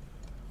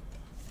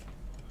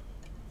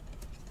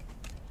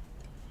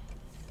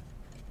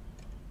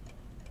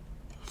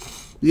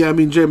 Yeah, I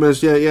mean,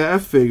 JMS, yeah, I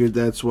figured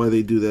that's why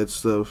they do that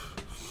stuff.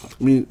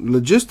 I mean,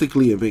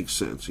 logistically, it makes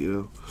sense, you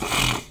know.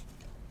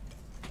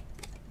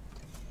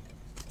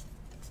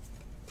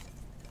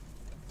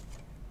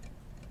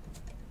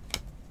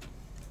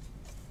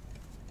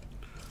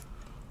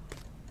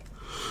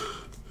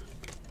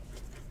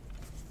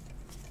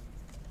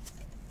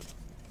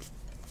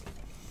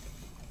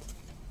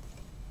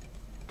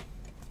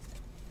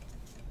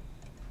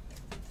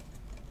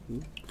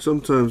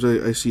 Sometimes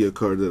I see a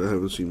card that I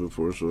haven't seen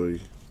before, so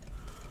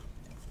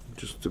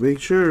just to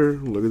make sure,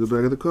 look at the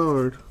back of the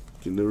card.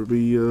 Can never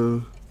be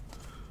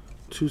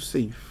too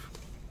safe.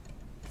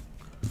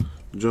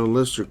 John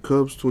Lester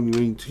Cubs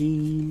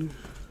 2019.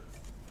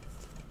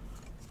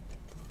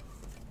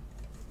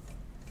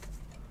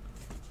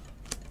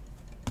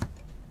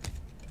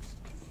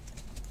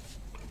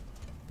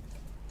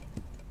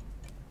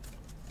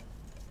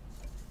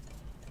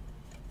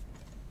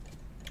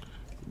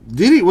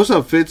 Did he? What's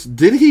up, Fitz?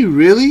 Did he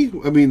really?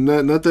 I mean,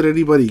 not that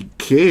anybody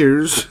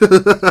cares.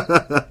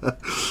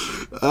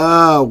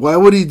 Why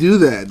would he do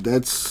that?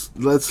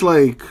 That's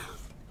like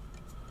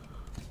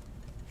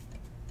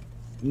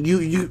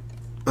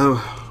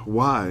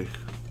why?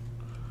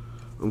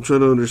 I'm trying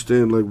to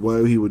understand like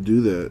why he would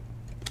do that.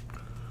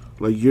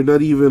 Like you're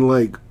not even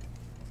like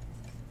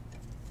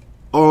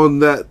on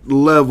that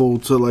level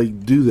to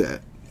like do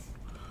that.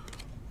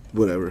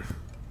 Whatever.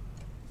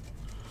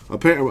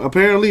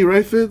 Apparently,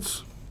 right,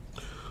 Fitz?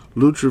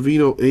 Lou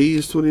Trevino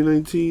A's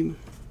 2019.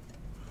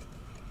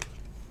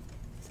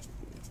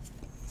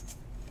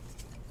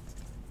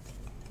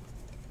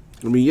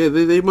 I mean, yeah,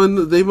 they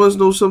must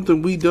know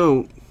something we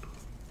don't.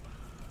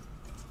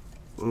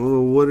 I don't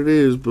know what it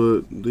is,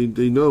 but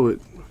they know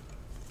it.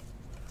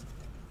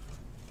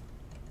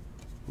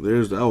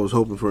 I was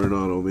hoping for an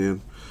auto, man.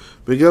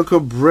 Miguel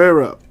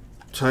Cabrera,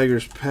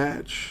 Tigers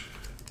patch.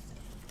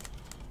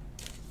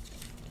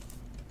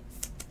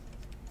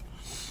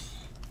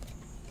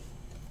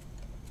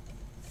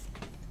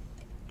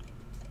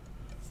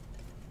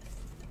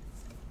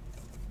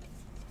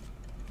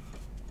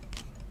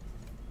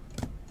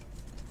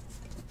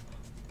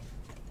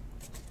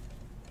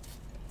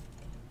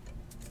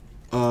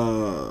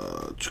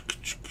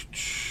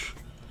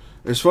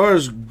 As far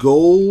as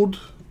gold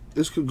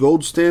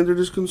standard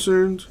is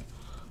concerned,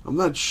 I'm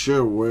not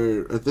sure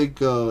where. I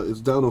think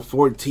it's down to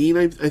 14.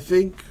 I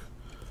think.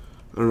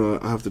 I don't know.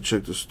 I have to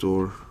check the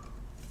store.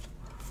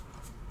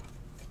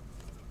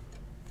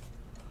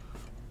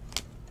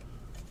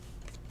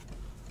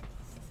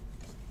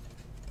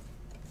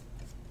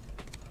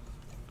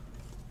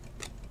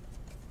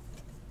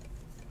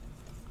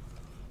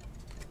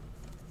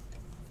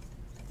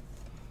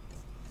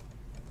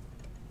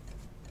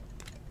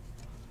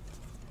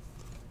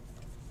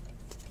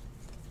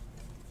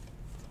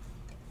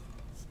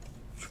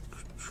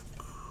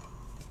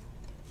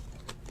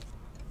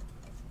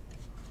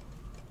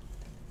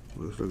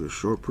 Looks like a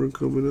short print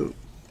coming up.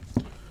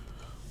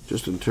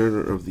 Justin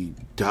Turner of the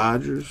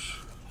Dodgers.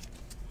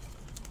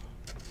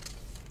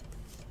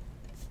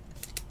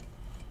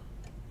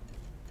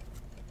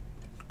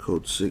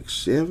 Code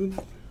 67.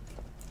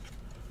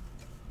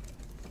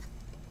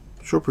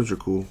 Short prints are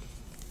cool.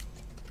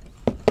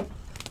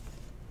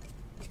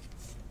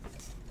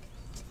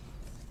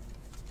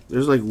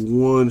 There's like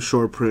one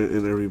short print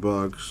in every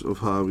box of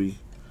Hobby.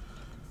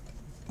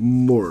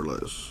 More or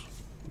less.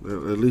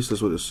 At least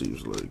that's what it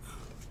seems like.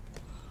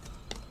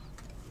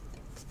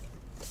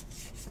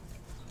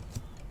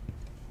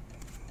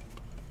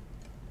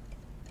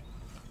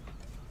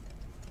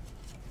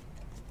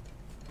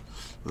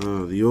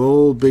 The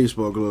old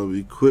baseball glove,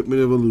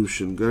 Equipment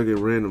Evolution. Gotta get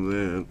random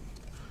that.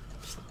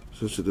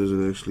 Since it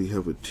doesn't actually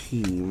have a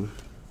team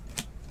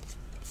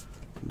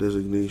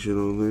designation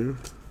on there.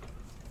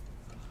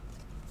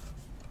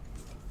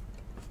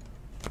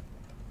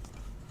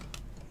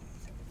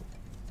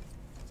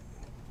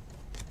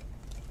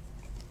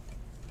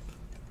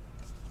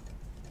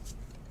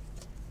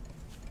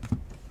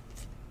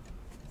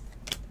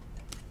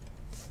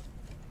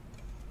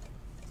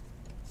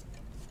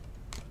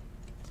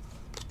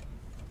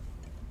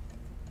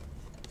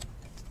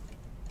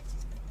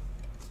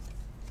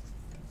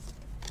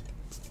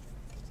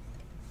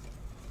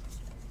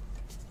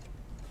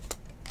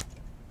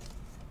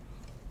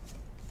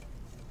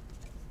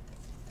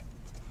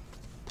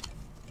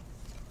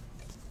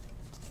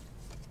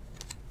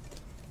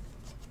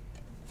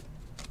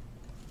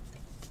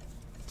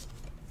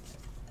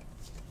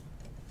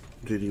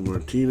 JD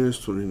Martinez,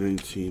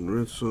 2019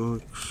 Red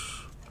Sox.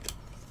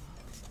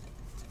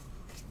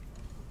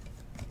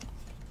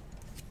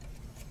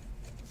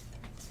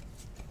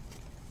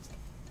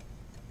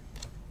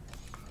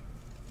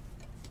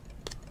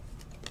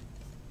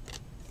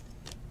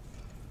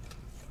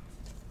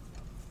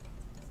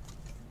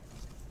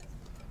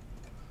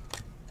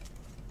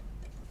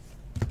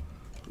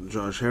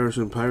 Josh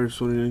Harrison, Pirates,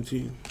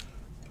 2019.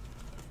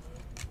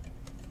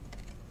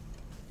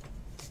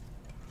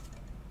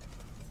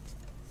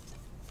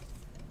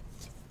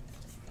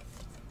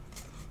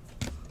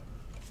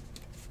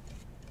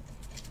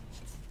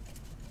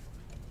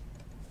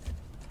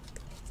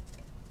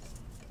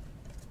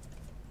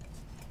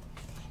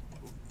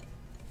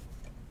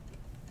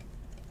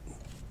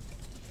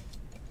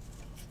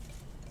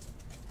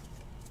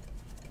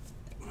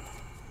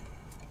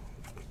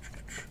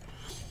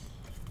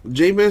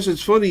 J-Mass,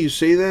 it's funny you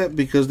say that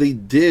because they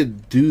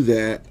did do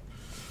that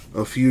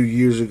a few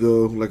years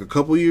ago, like a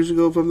couple years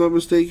ago, if I'm not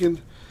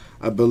mistaken.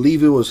 I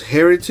believe it was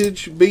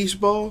Heritage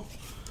Baseball,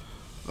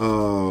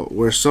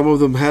 where some of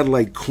them had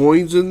like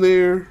coins in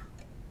there.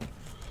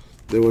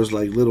 There was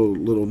like little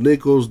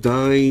nickels,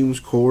 dimes,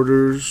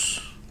 quarters.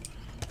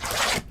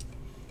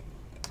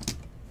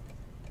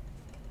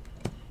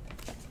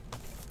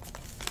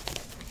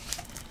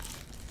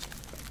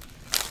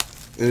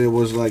 And it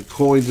was like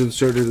coins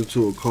inserted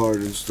into a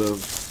card and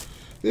stuff.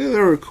 Yeah, they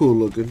were cool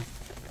looking.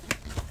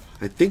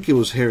 I think it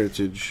was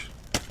Heritage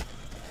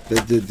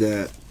that did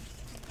that.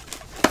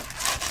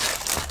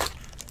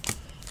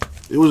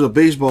 It was a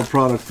baseball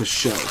product for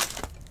show.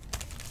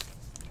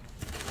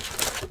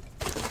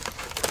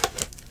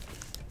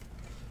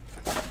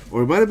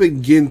 Or it might have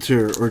been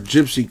Ginter or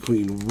Gypsy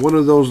Queen. One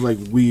of those like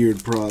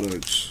weird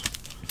products.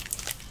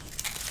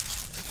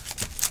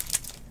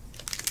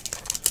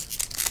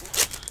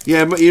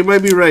 Yeah, you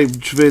might be right,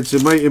 Vince.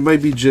 It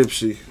might be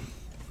Gypsy,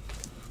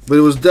 but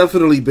it was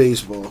definitely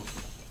baseball.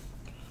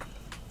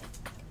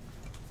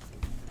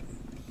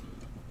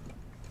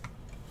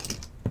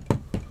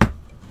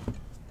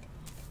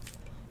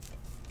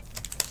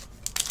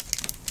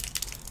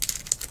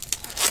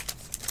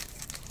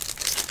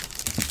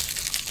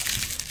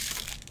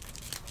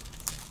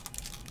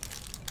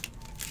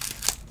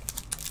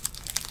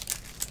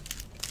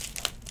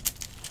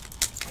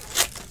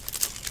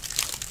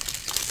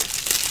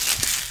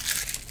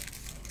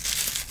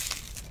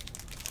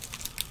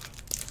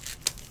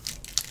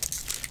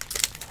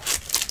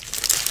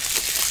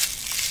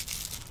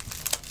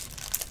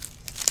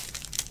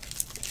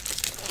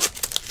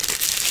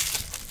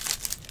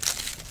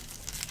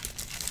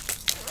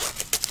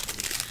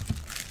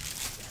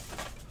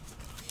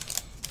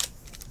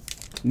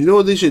 You know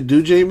what they should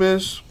do,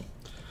 J-Mass?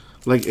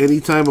 Like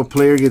anytime a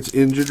player gets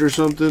injured or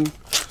something,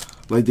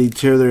 like they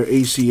tear their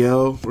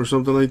ACL or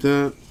something like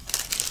that,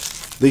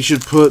 they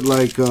should put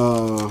like,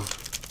 oh,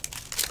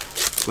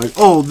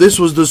 this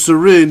was the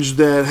syringe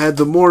that had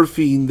the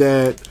morphine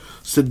that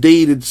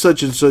sedated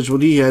such and such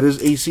when he had his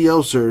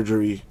ACL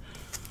surgery.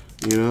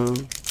 You know?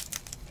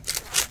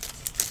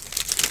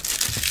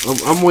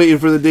 I'm waiting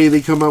for the day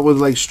they come out with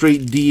like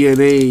straight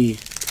DNA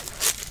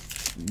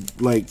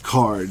like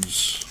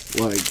cards.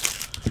 Like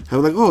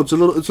have like, oh, it's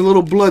a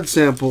little blood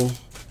sample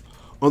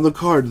on the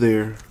card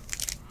there.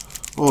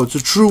 Oh, it's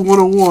a true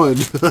 101.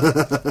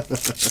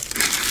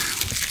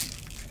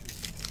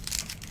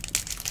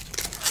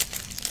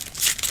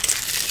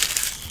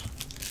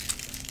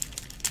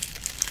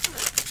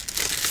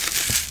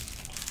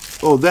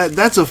 Oh,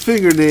 that's a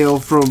fingernail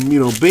from, you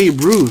know,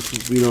 Babe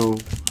Ruth, you know,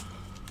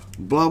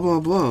 blah, blah,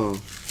 blah.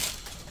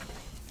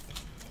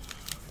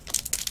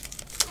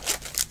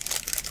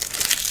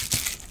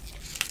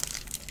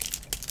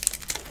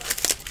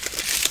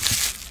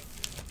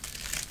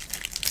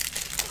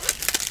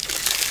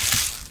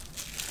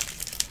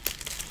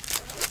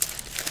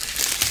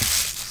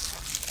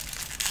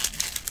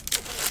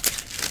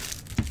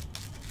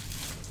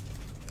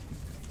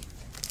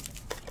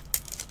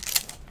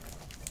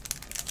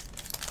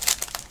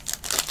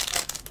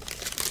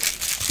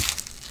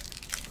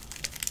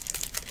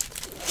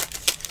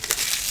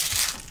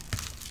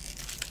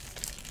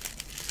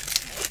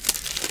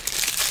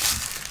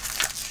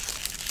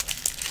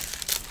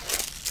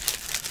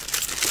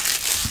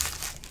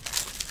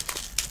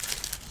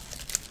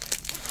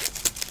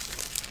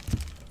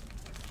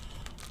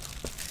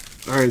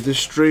 Alright, this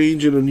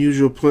strange and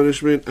unusual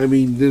punishment. I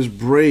mean, this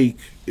break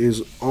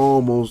is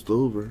almost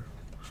over.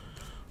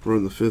 We're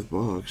in the 5th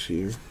box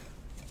here.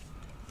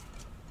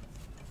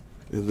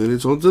 And then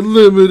it's on to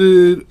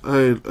limited.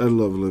 I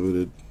love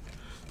limited.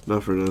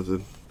 Not for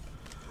nothing.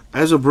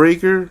 As a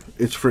breaker,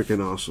 it's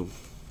freaking awesome.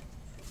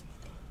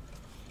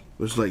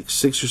 There's like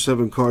 6 or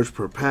 7 cards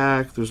per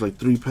pack. There's like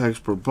 3 packs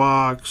per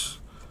box.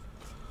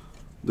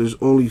 There's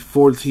only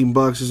 14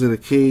 boxes in a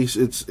case.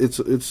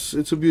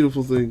 It's a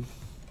beautiful thing.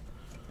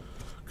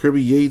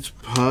 Kirby Yates,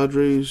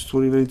 Padres,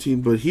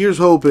 2019. But here's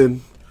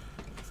hoping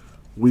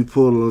we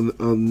pull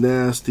a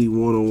nasty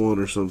 101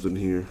 or something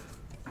here.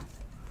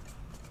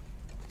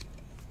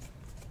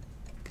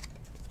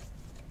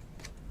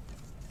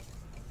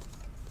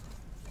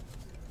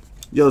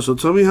 Yo, so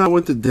tell me how I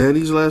went to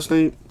Danny's last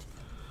night,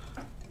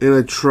 and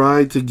I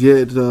tried to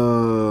get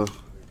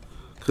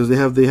because they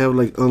have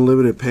like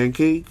unlimited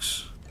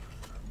pancakes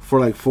for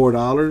like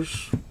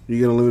 $4. You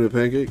get unlimited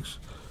pancakes.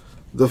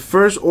 The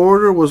first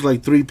order was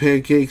like 3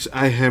 pancakes.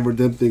 I hammered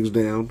them things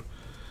down.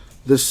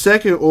 The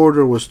second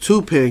order was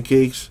 2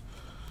 pancakes.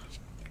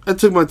 I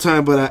took my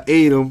time, but I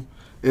ate them,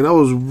 and I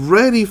was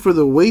ready for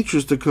the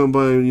waitress to come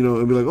by, and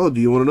be like, "Oh, do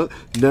you want another?"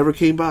 Never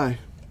came by.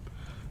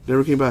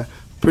 Never came by.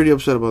 Pretty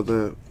upset about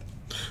that.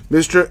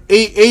 Mr.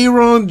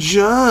 Aaron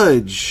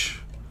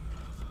Judge.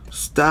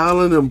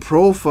 Styling and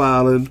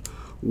profiling,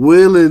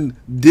 wheeling,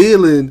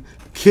 dealing,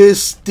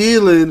 kiss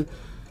stealing,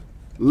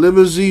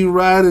 limousine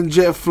riding,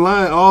 jet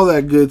flying, all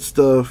that good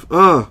stuff.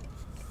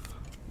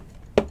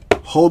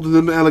 Holding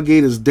them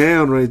alligators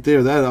down right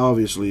there. That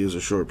obviously is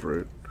a short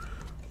print.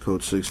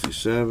 Code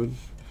 67.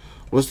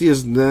 What's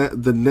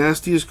the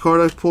nastiest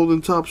card I've pulled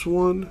in Topps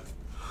 1?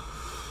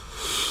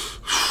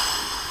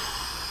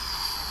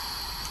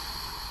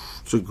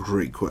 It's a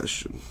great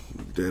question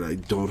that I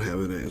don't have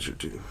an answer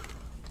to.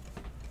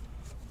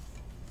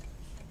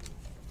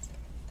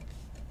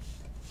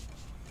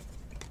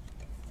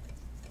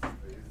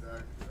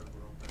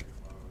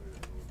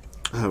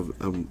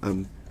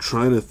 I'm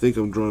trying to think.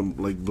 I'm drawing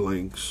like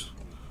blanks,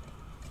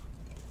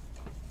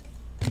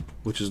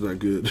 which is not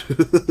good.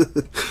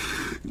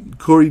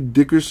 Corey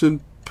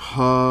Dickerson,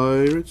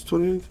 Pirates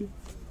 2019.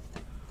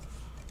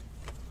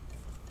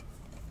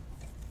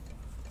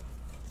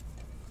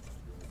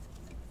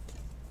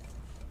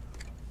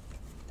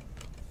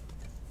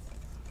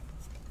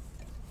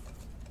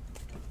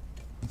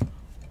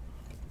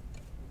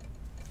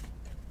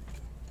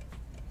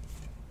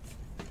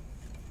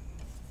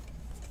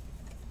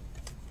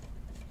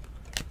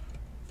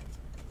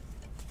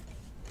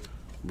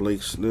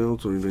 Blake Snell,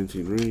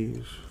 2019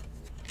 Rays.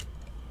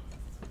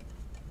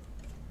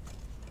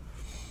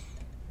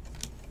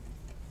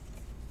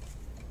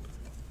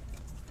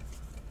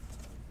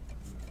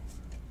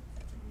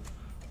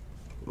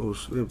 Oh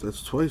snap,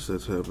 that's twice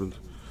that's happened.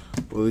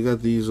 Well, they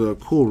got these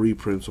cool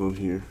reprints on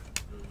here.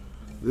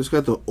 This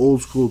got the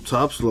old school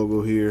Topps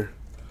logo here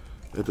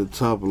at the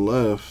top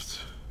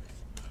left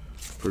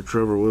for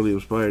Trevor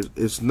Williams Pirates.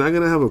 It's not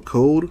going to have a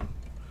code.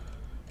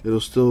 It'll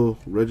still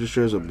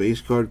register as a base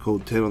card,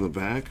 code 10 on the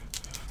back.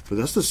 But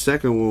that's the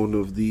second one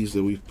of these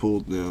that we've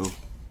pulled now,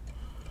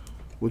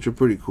 which are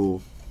pretty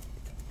cool.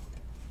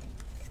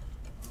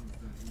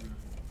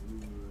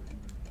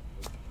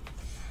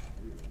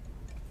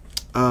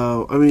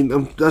 I mean,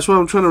 that's what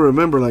I'm trying to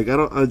remember. Like,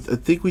 I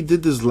think we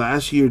did this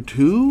last year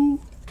too,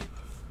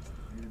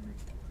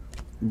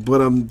 but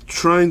I'm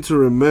trying to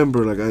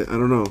remember. Like, I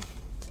don't know.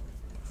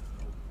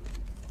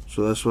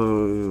 So that's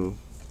why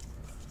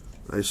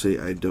I say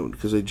I don't,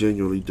 because I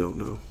genuinely don't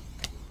know.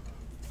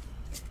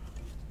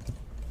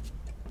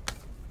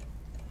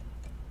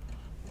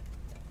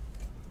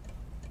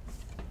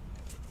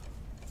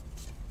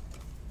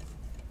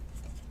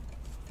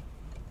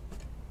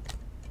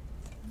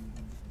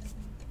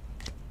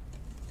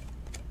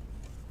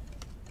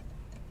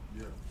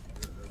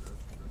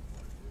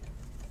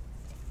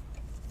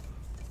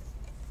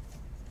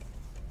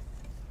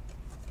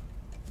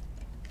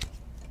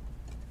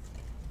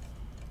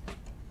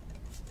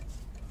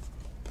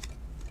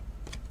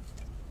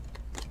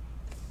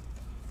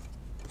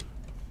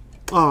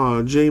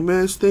 Aw,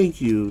 J-Mass,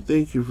 thank you.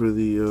 Thank you for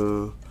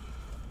the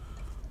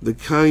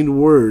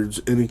kind words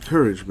and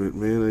encouragement,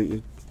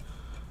 man.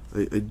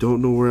 I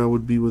don't know where I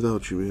would be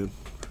without you, man.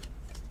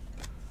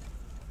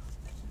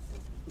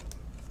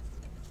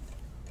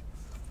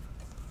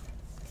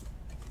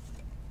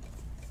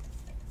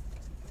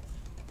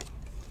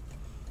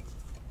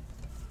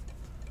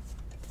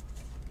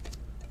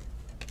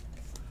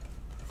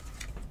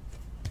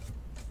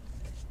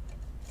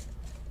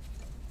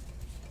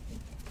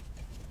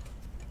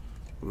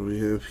 What do we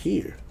have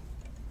here?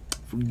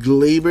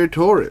 Gleyber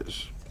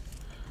Torres.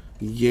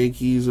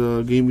 Yankees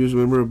game use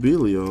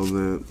memorabilia on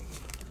that.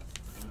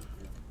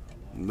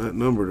 Not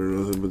numbered or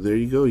nothing, but there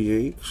you go,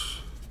 Yanks.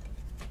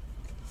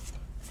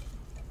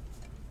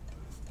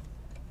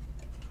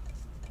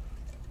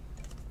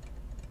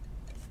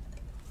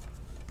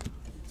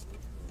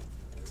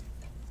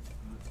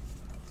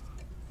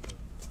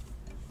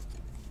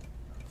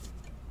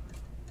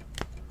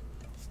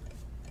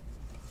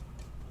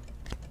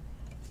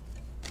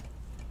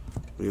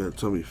 We got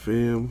Tommy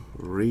Pham,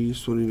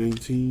 Rays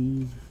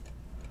 2019.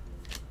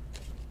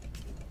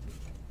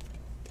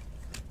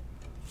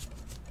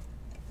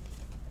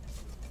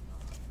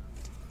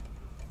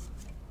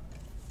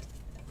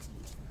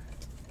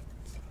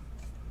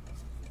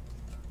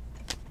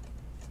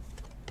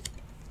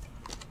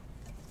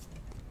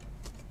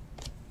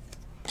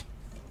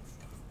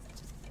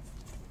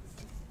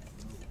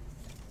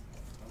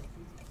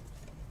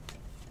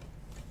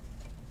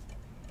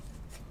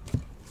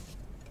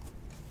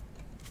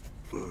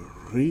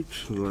 Alright,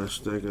 the last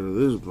stack out of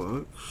this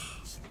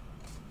box.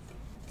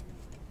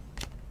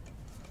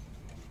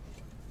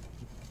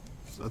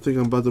 I think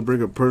I'm about to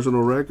break a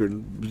personal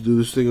record. Do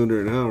this thing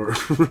under an hour.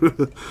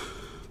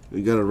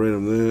 You gotta rate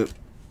them that.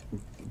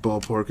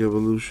 ballpark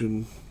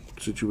evolution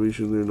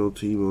situation there. No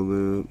team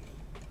on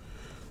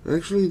that.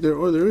 Actually,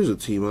 there is a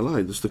team. I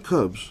lied. It's the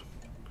Cubs.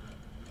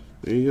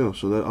 There you go.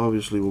 So that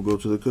obviously will go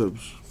to the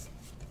Cubs.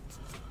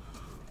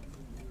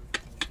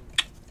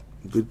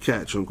 Good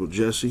catch, Uncle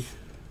Jesse.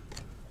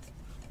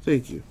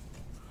 Thank you,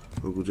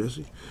 Uncle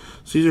Jesse.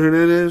 Cesar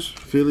Hernandez,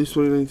 Phillies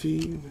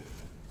 2019.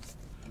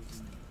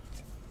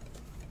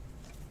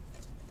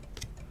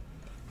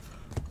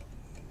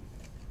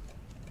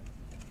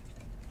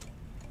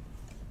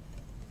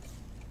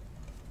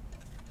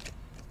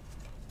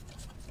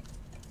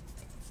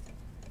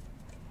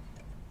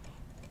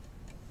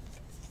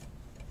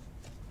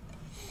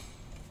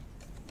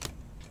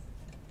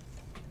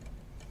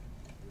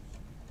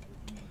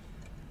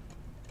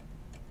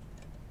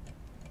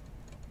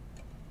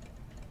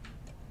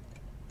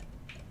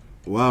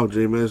 Wow,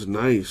 J-Mass,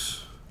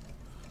 nice.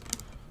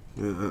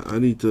 Yeah, I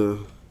need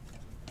to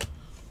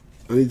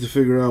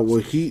figure out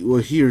what he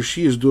or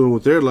she is doing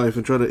with their life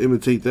and try to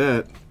imitate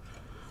that.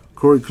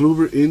 Corey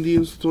Kluber,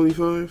 Indians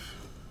 25.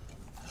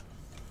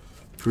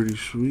 Pretty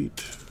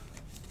sweet.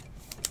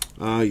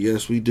 Ah,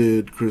 yes, we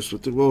did, Chris.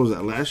 What was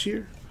that, last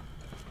year?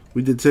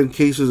 We did 10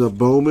 cases of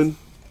Bowman.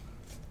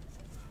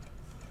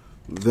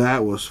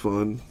 That was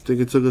fun. I think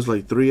it took us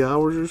like 3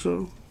 hours or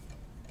so.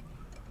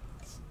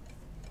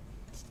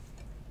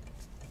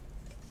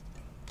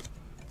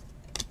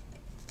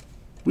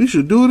 We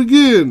should do it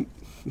again.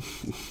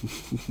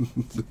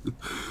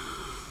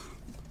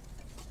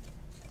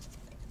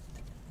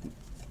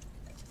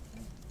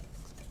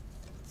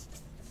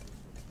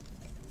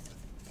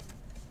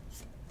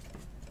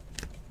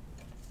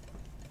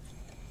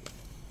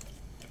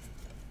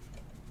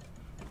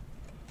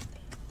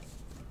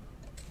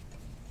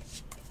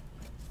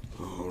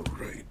 All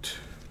right.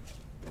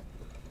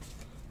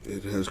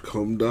 It has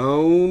come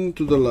down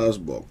to the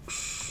last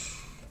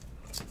box.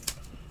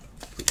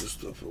 Put this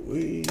stuff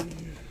away.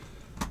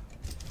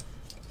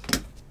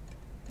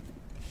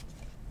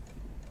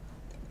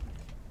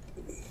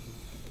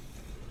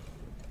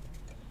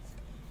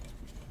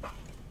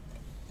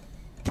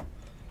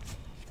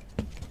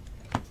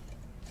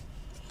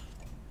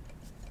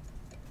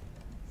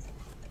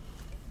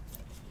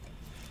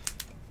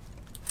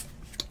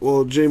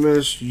 Well,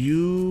 J-Mass,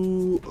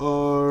 you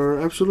are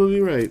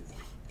absolutely right.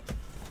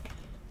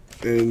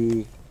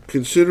 And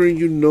considering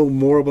you know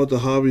more about the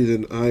hobby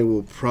than I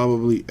will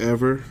probably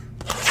ever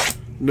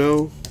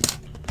know,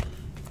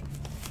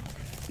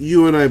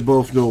 you and I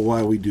both know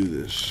why we do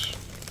this.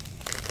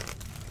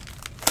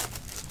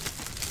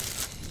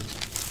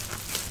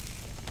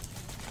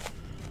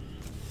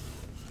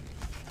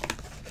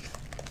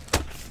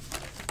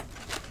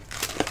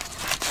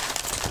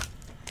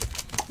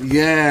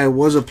 Yeah, it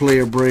was a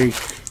player break.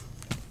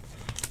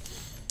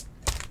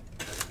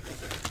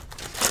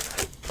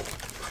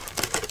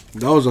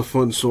 That was a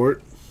fun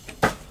sort.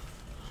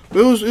 It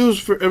was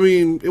for, I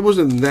mean, it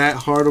wasn't that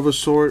hard of a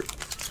sort.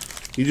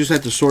 You just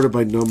had to sort it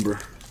by number.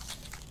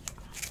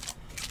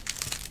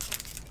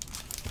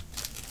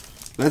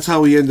 That's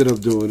how we ended up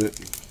doing it.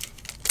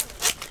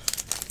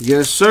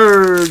 Yes,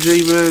 sir,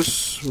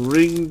 J-Mass.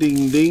 Ring,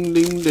 ding, ding,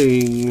 ding,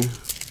 ding.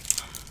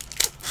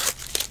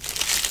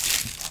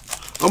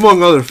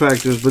 Among other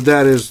factors, but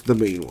that is the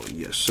main one.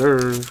 Yes,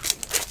 sir.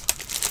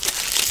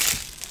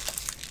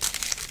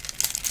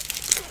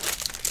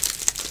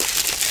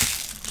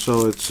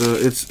 So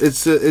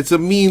it's a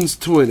means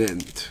to an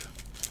end,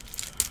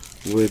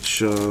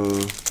 which what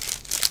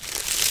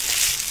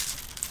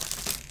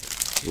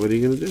are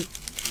you gonna do?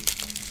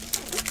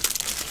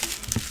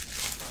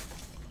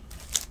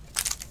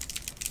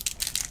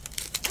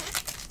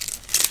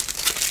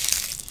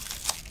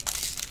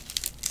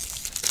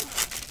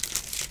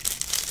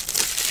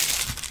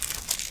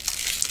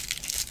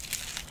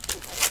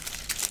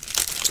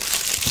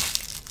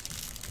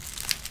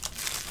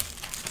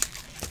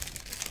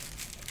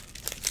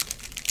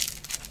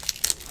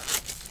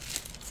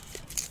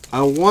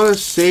 I want to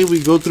say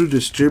we go through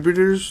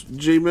distributors,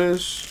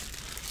 J-Mass.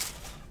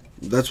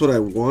 That's what I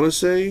want to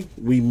say.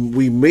 We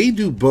may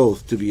do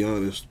both, to be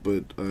honest,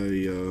 but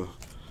I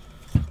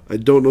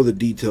don't know the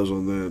details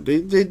on that.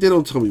 They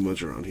don't tell me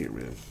much around here,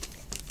 man.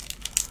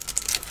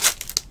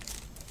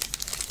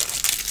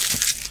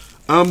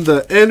 I'm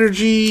the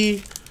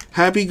energy,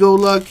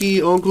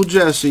 happy-go-lucky Uncle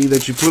Jesse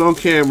that you put on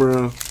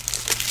camera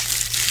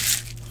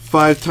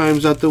 5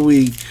 times out the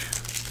week.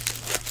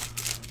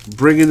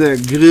 Bringing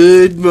that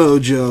good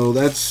mojo.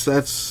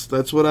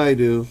 That's what I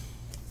do.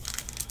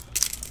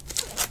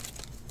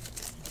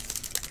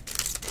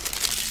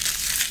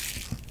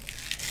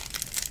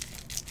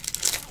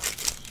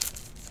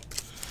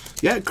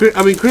 Yeah,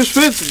 I mean Chris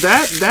Fitz.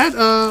 That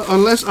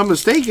unless I'm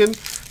mistaken,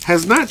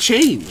 has not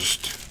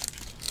changed.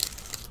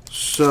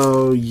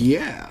 So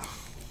yeah.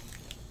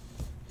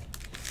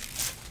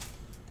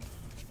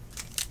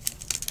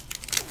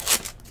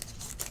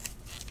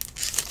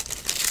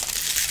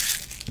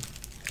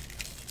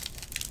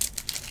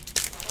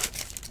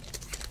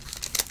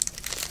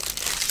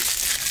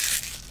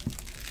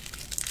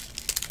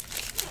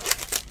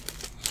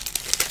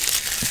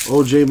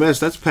 Oh, J-Mess,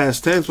 that's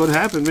past tense. What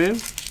happened, man?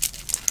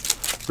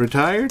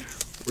 retired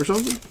or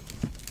something.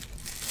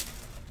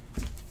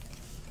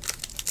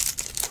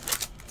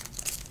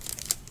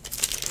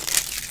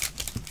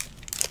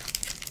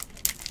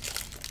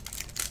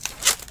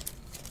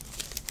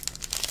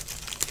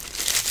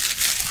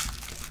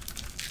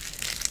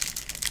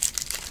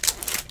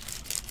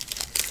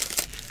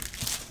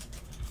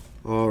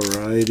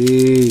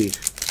 Alrighty.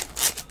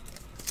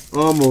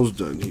 Almost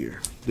done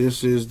here.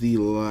 This is the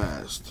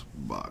last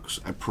box,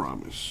 I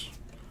promise.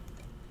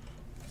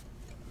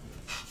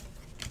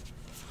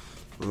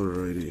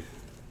 Alrighty.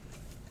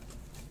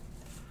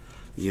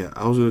 Yeah,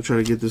 I was going to try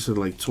to get this in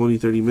like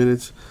 20-30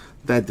 minutes.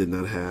 That did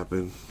not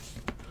happen.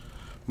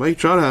 Might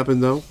try to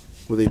happen though,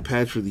 with a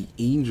patch for the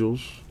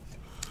Angels.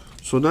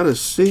 So not a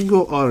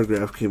single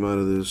autograph came out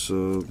of this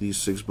these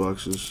 6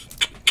 boxes.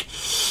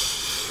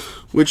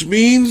 Which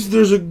means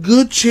there's a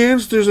good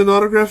chance there's an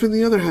autograph in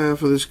the other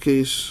half of this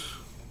case,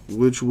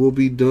 which will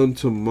be done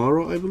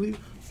tomorrow, I believe.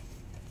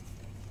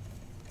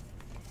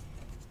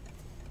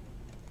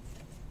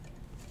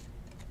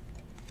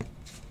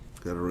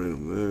 Got a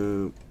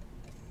random that.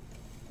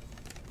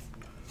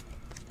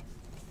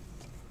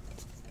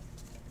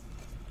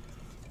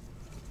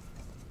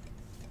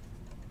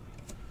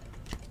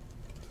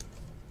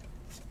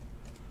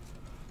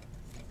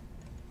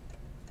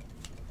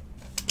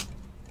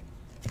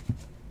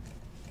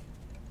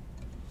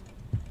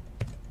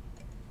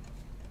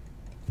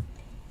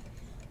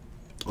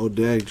 Oh,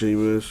 dag,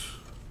 Jameis.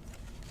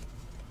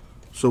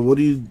 So, what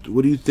do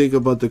you think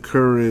about the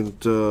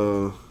current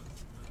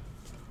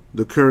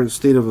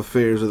state of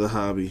affairs of the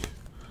hobby?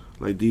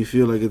 Like, do you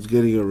feel like it's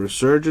getting a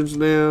resurgence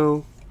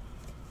now?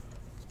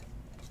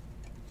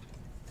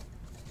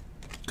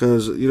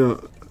 Because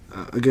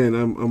again,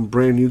 I'm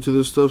brand new to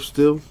this stuff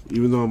still,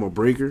 even though I'm a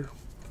breaker.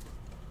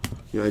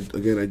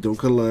 Again, I don't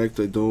collect,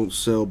 I don't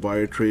sell, buy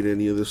or trade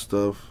any of this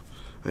stuff.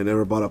 I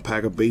never bought a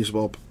pack of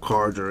baseball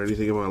cards or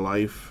anything in my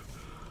life.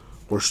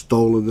 Or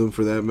stolen them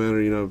for that matter,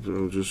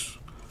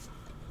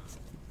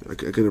 I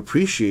can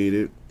appreciate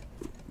it,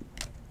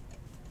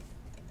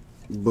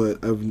 but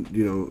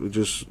it's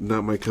just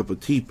not my cup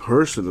of tea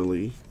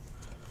personally.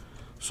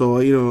 So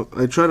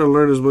I try to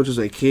learn as much as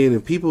I can,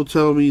 and people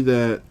tell me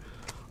that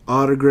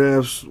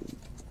autographs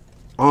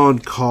on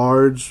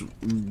cards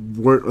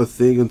weren't a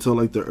thing until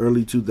like the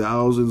early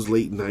 2000s,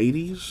 late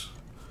 90s,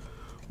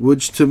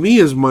 which to me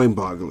is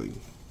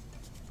mind-boggling.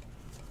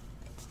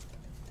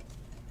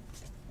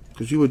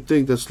 Because you would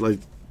think that's like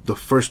the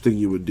first thing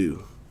you would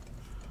do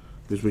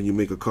is when you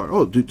make a card.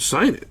 Oh, dude,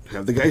 sign it.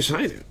 Have the guy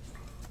sign it.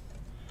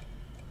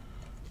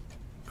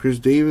 Chris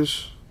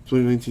Davis,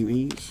 2019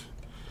 E's.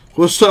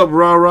 What's up,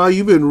 Rah?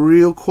 You've been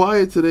real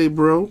quiet today,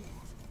 bro.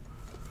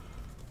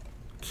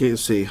 Can't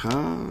say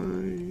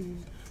hi.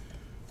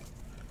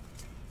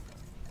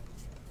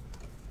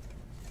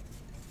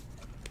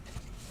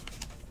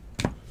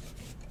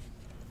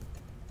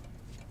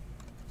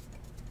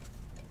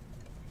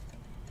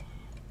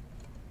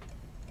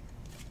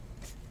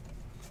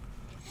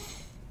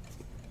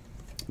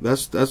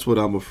 That's what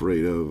I'm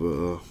afraid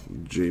of,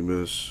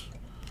 Jameis,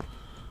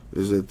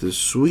 is that the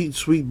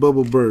sweet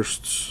bubble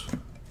bursts,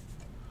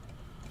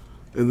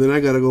 and then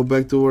I gotta go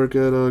back to work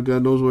at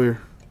God knows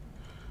where.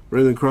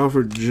 Brandon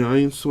Crawford,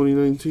 Giants,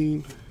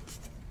 2019.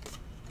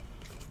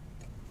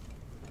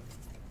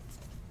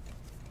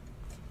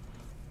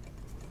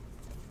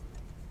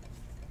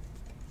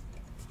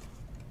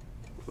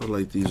 I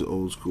like these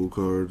old school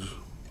cards,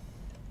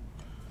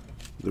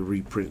 the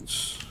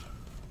reprints.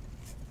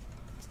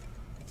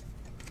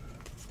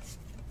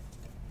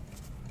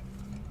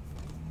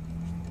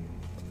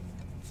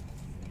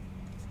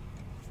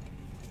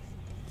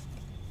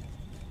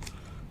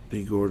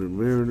 D. Gordon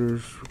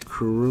Mariners,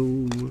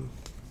 Karoom.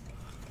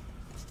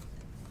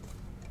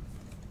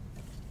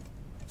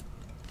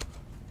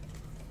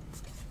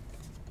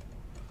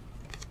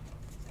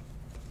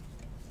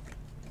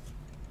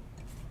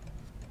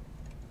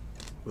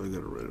 I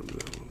gotta write him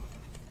down.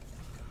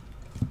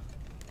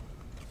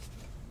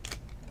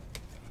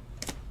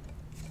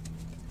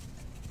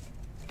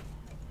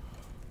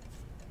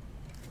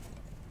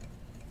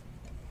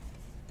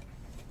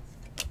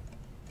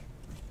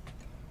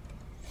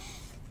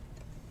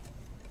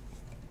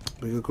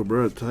 Miguel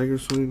Cabrera,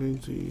 Tigers,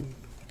 2019.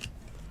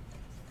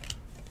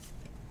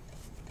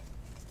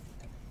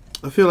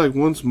 I feel like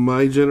once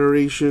my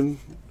generation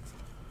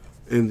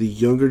and the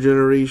younger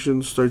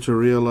generation start to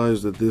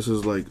realize that this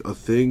is like a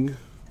thing,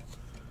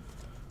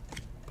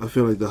 I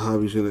feel like the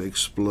hobby's gonna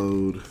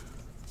explode.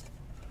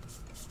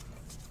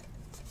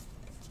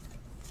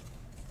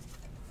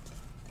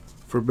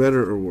 For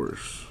better or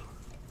worse.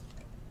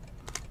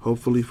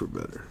 Hopefully for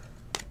better.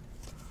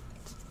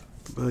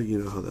 But you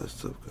know how that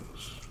stuff goes.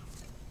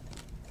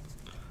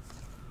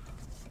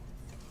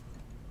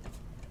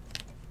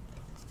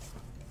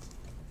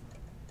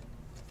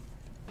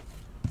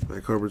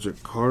 Back cards are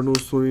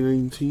Cardinals,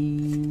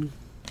 2019.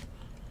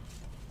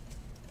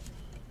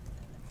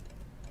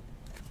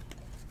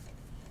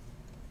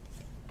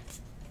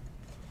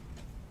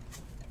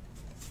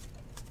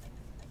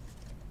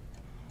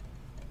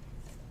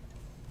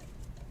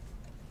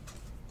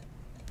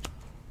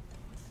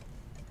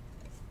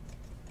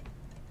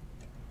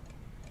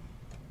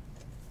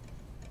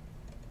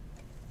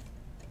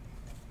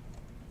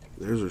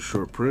 There's a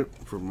short print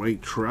for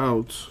Mike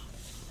Trout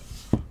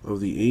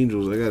of the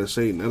Angels. I gotta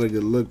say, not a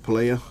good look,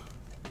 player.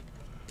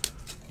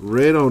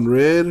 Red on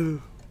red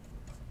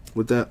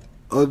with that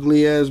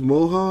ugly ass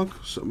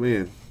mohawk. So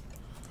man,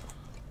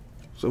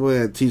 somebody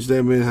had to teach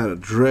that man how to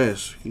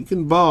dress. He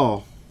can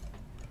ball.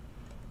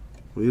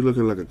 Well, you're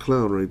looking like a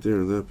clown right there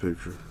in that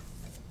picture.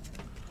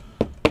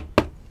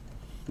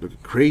 Looking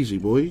crazy,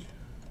 boy.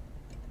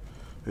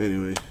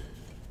 Anyway,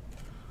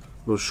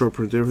 little short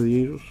print there for the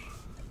Angels.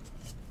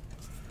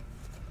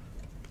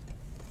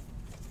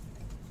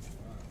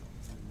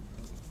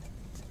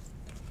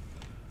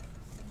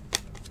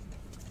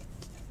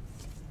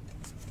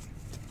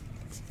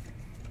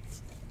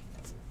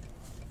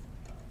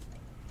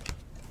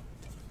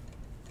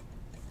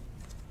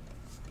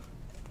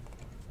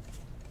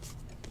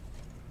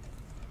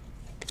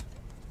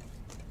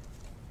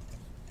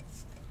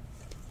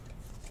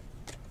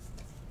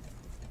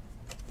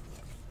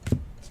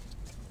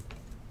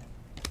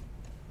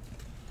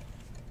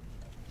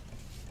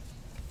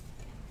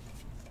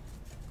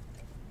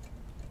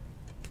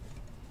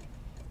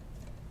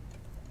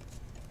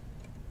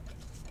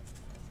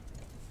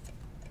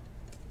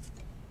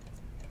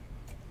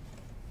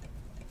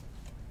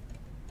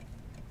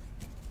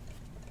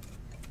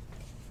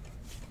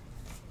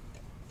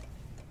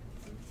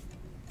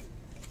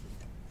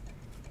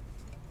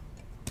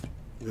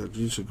 Got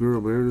Gene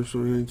Segura, Mariners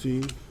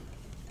 2019.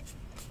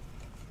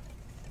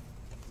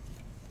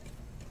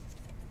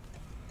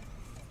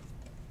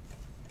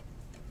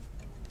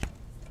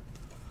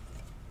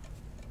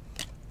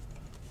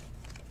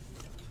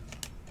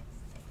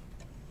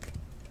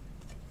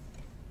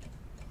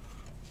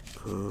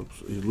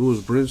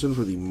 Lewis Brinson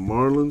for the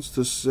Marlins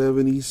to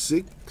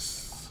 76.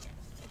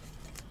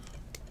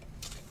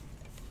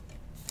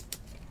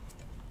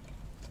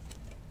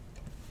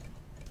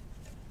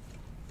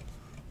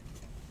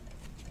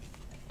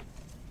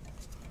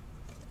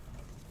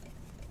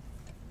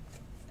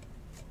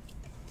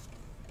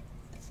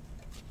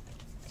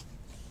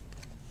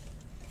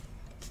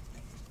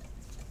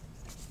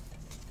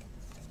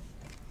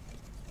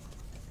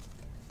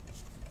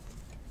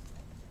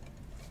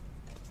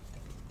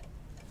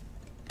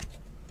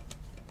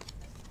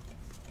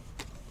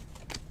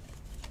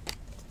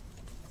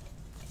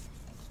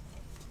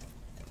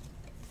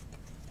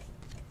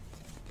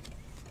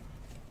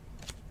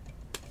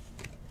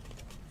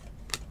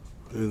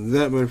 And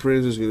that, my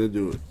friends, is going to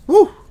do it.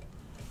 Woo!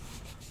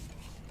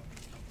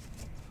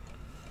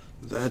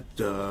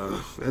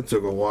 That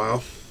took a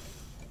while.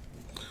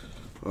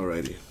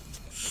 Alrighty.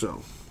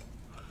 So,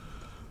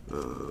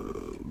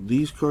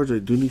 these cards, I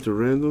do need to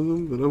random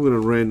them, but I'm going to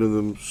random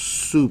them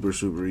super,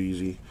 super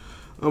easy.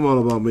 I'm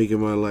all about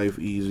making my life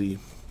easy.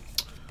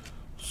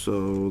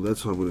 So,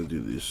 that's how I'm going to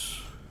do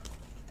this.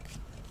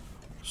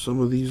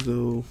 Some of these,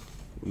 though,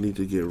 need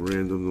to get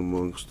random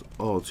amongst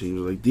all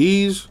teams. Like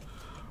these,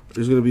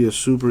 there's going to be a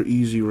super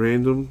easy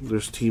random.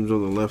 There's teams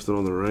on the left and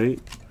on the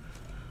right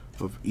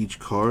of each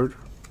card.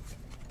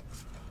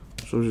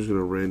 So I'm just going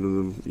to random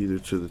them either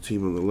to the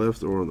team on the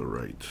left or on the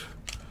right.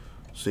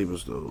 Same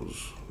as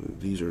those.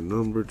 These are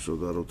numbered, so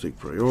that'll take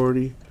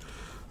priority.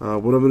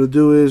 What I'm going to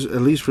do is,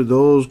 at least for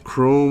those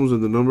chromes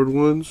and the numbered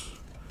ones,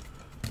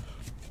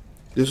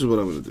 this is what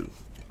I'm going to do.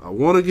 I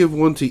want to give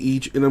one to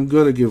each, and I'm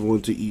going to give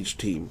one to each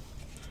team.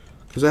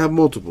 Because I have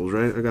multiples,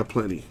 right? I got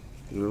plenty.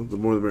 You know, the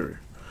more the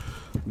merrier.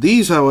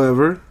 These,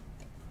 however,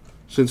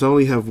 since I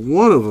only have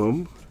one of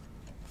them,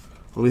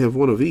 only have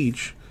one of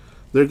each,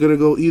 they're going to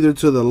go either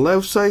to the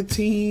left side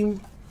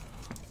team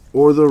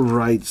or the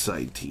right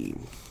side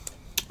team.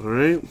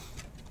 Alright?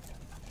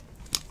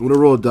 I'm going to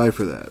roll a die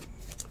for that.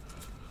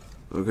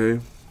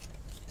 Okay?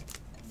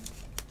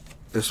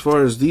 As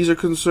far as these are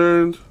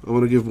concerned, I'm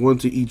going to give one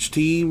to each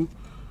team.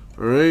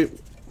 Alright?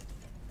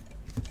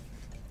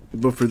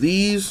 But for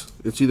these,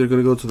 it's either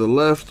going to go to the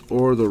left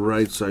or the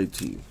right side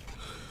team.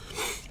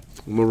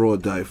 I'm going to roll a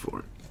die for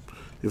it.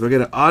 If I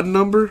get an odd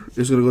number,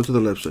 it's going to go to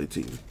the left side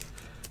team.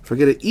 If I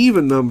get an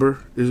even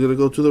number, it's going to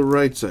go to the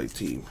right side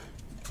team.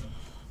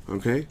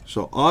 Okay?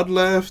 So odd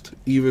left,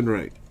 even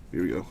right.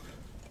 Here we go.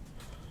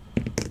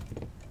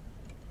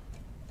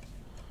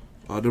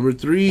 Odd number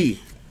 3.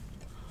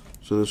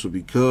 So this will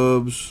be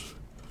Cubs,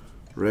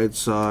 Red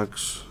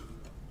Sox,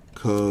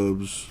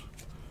 Cubs,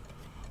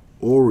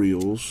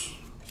 Orioles,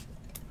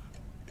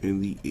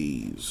 and the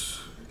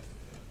A's.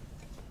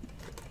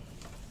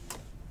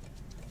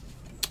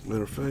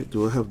 Matter of fact,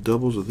 do I have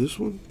doubles of this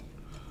one?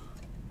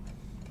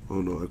 Oh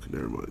no, okay,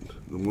 never mind.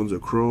 The one's a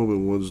chrome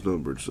and one's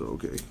numbered, so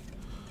okay.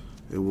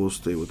 And we'll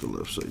stay with the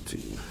left side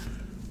team.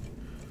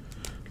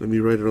 Let me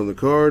write it on the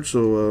card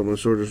so my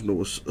sorters know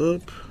what's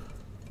up.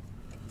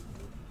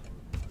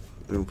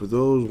 And for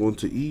those, one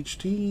to each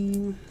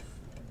team.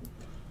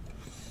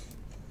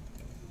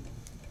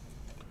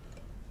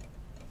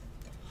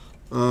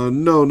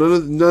 No,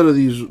 none of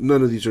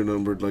these are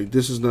numbered. Like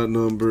this is not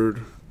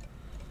numbered.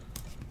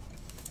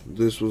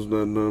 This was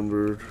not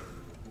numbered.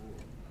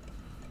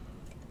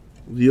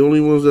 The only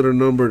ones that are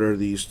numbered are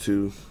these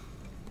two.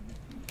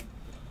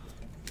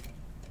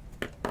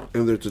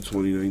 And they're to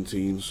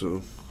 2019,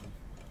 so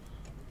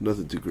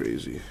Nothing too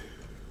crazy.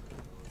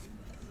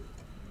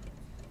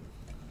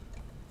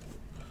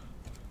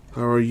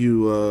 How are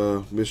you,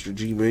 Mr.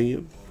 G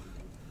Man?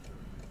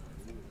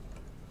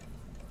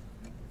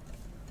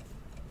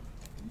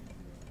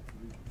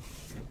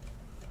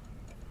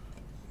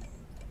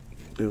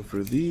 And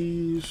for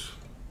these,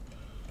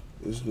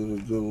 it's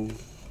gonna go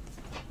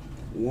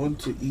one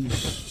to each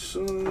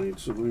side.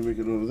 So let me make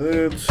a note of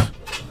that.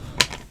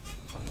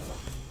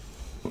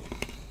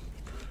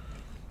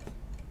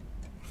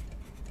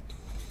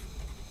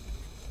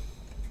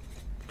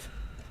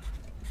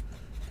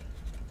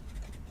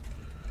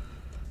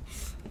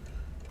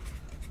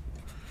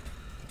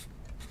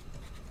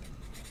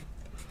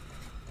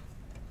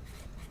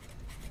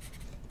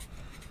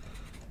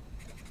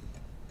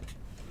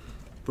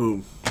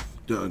 Boom.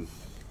 Done.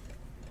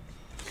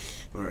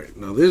 Alright,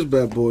 now this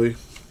bad boy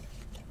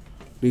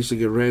needs to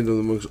get random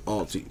amongst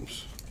all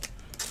teams.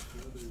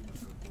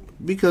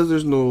 Because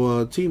there's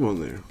no team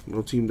on there.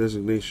 No team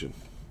designation.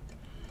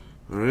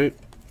 Alright?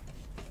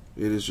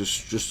 It is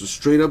just a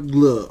straight up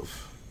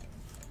glove.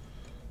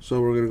 So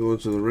we're going to go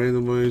into the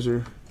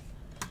randomizer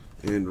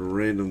and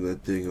random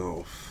that thing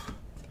off.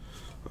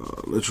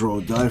 Let's roll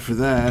a die for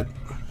that.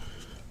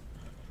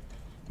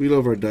 We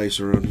love our dice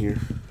around here.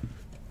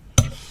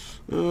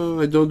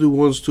 I don't do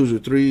 1s, 2s, or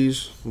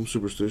 3s. I'm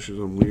superstitious.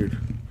 I'm weird.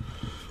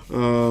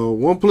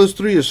 1 plus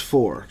 3 is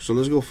 4. So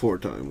let's go 4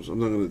 times. I'm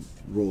not going to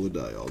roll the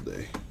die all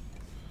day.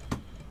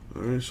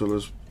 Alright, so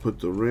let's put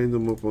the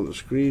random up on the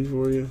screen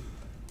for you.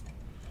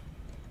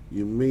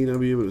 You may not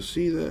be able to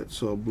see that,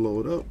 so I'll blow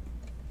it up.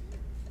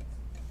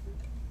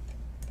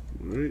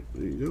 Alright,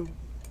 there you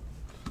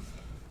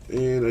go.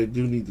 And I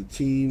do need the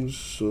teams,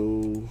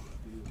 so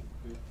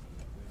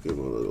get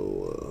my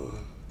little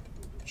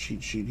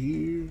cheat sheet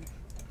here.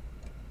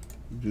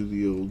 Do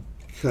the old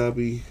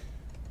copy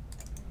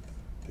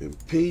and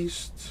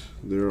paste.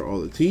 There are all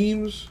the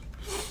teams.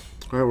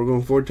 Alright, we're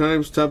going 4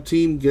 times. Top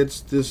team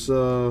gets this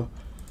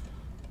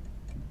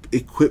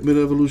equipment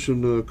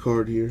evolution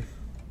card here.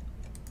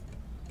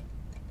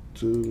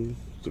 2,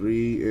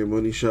 3, and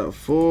money shot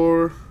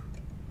 4.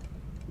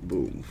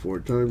 Boom, 4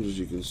 times. As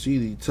you can see,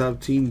 the top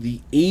team,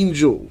 the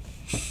Angels.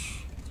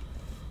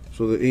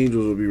 So the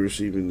Angels will be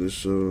receiving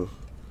this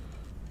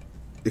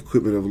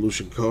equipment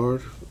evolution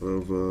card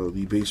of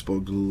the baseball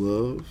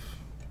glove.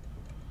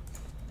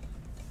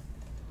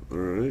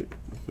 Alright,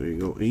 there you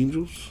go,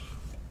 Angels.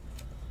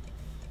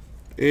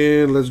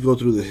 And let's go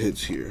through the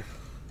hits here.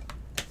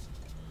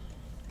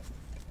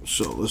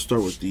 So let's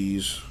start with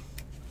these.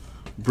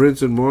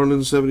 Brinson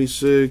Marlins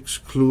 76,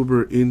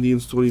 Kluber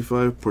Indians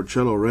 25,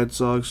 Porcello Red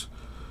Sox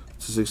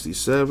to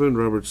 67,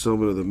 Robert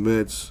Selman of the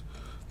Mets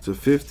to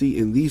 50,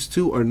 and these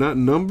two are not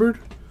numbered.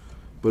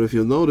 But if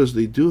you'll notice,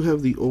 they do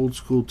have the old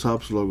school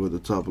Topps logo at the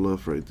top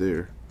left right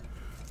there.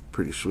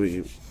 Pretty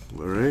sweet.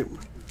 Alright.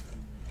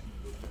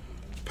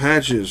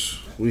 Patches.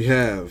 We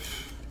have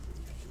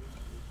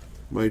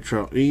Mike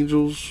Trout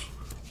Angels,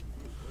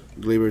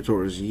 Gleyber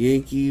Torres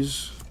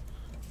Yankees,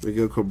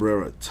 Miguel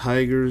Cabrera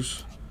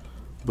Tigers,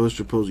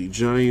 Buster Posey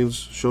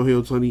Giants,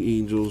 Shohei Ohtani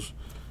Angels,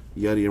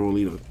 Yadier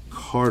Molina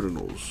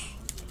Cardinals.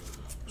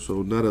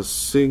 So not a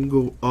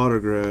single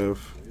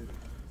autograph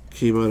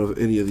came out of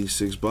any of these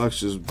 6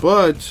 boxes,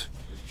 but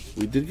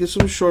we did get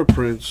some short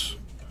prints.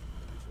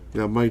 We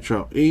got Mike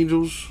Trout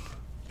Angels,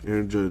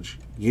 Aaron Judge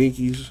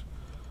Yankees,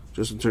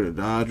 Justin Turner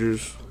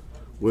Dodgers,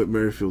 Whit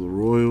Merrifield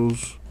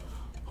Royals,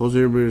 Jose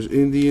Ramirez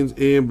Indians,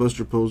 and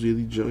Buster Posey of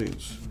the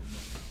Giants.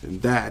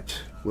 And that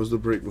was the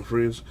break, my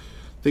friends.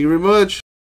 Thank you very much.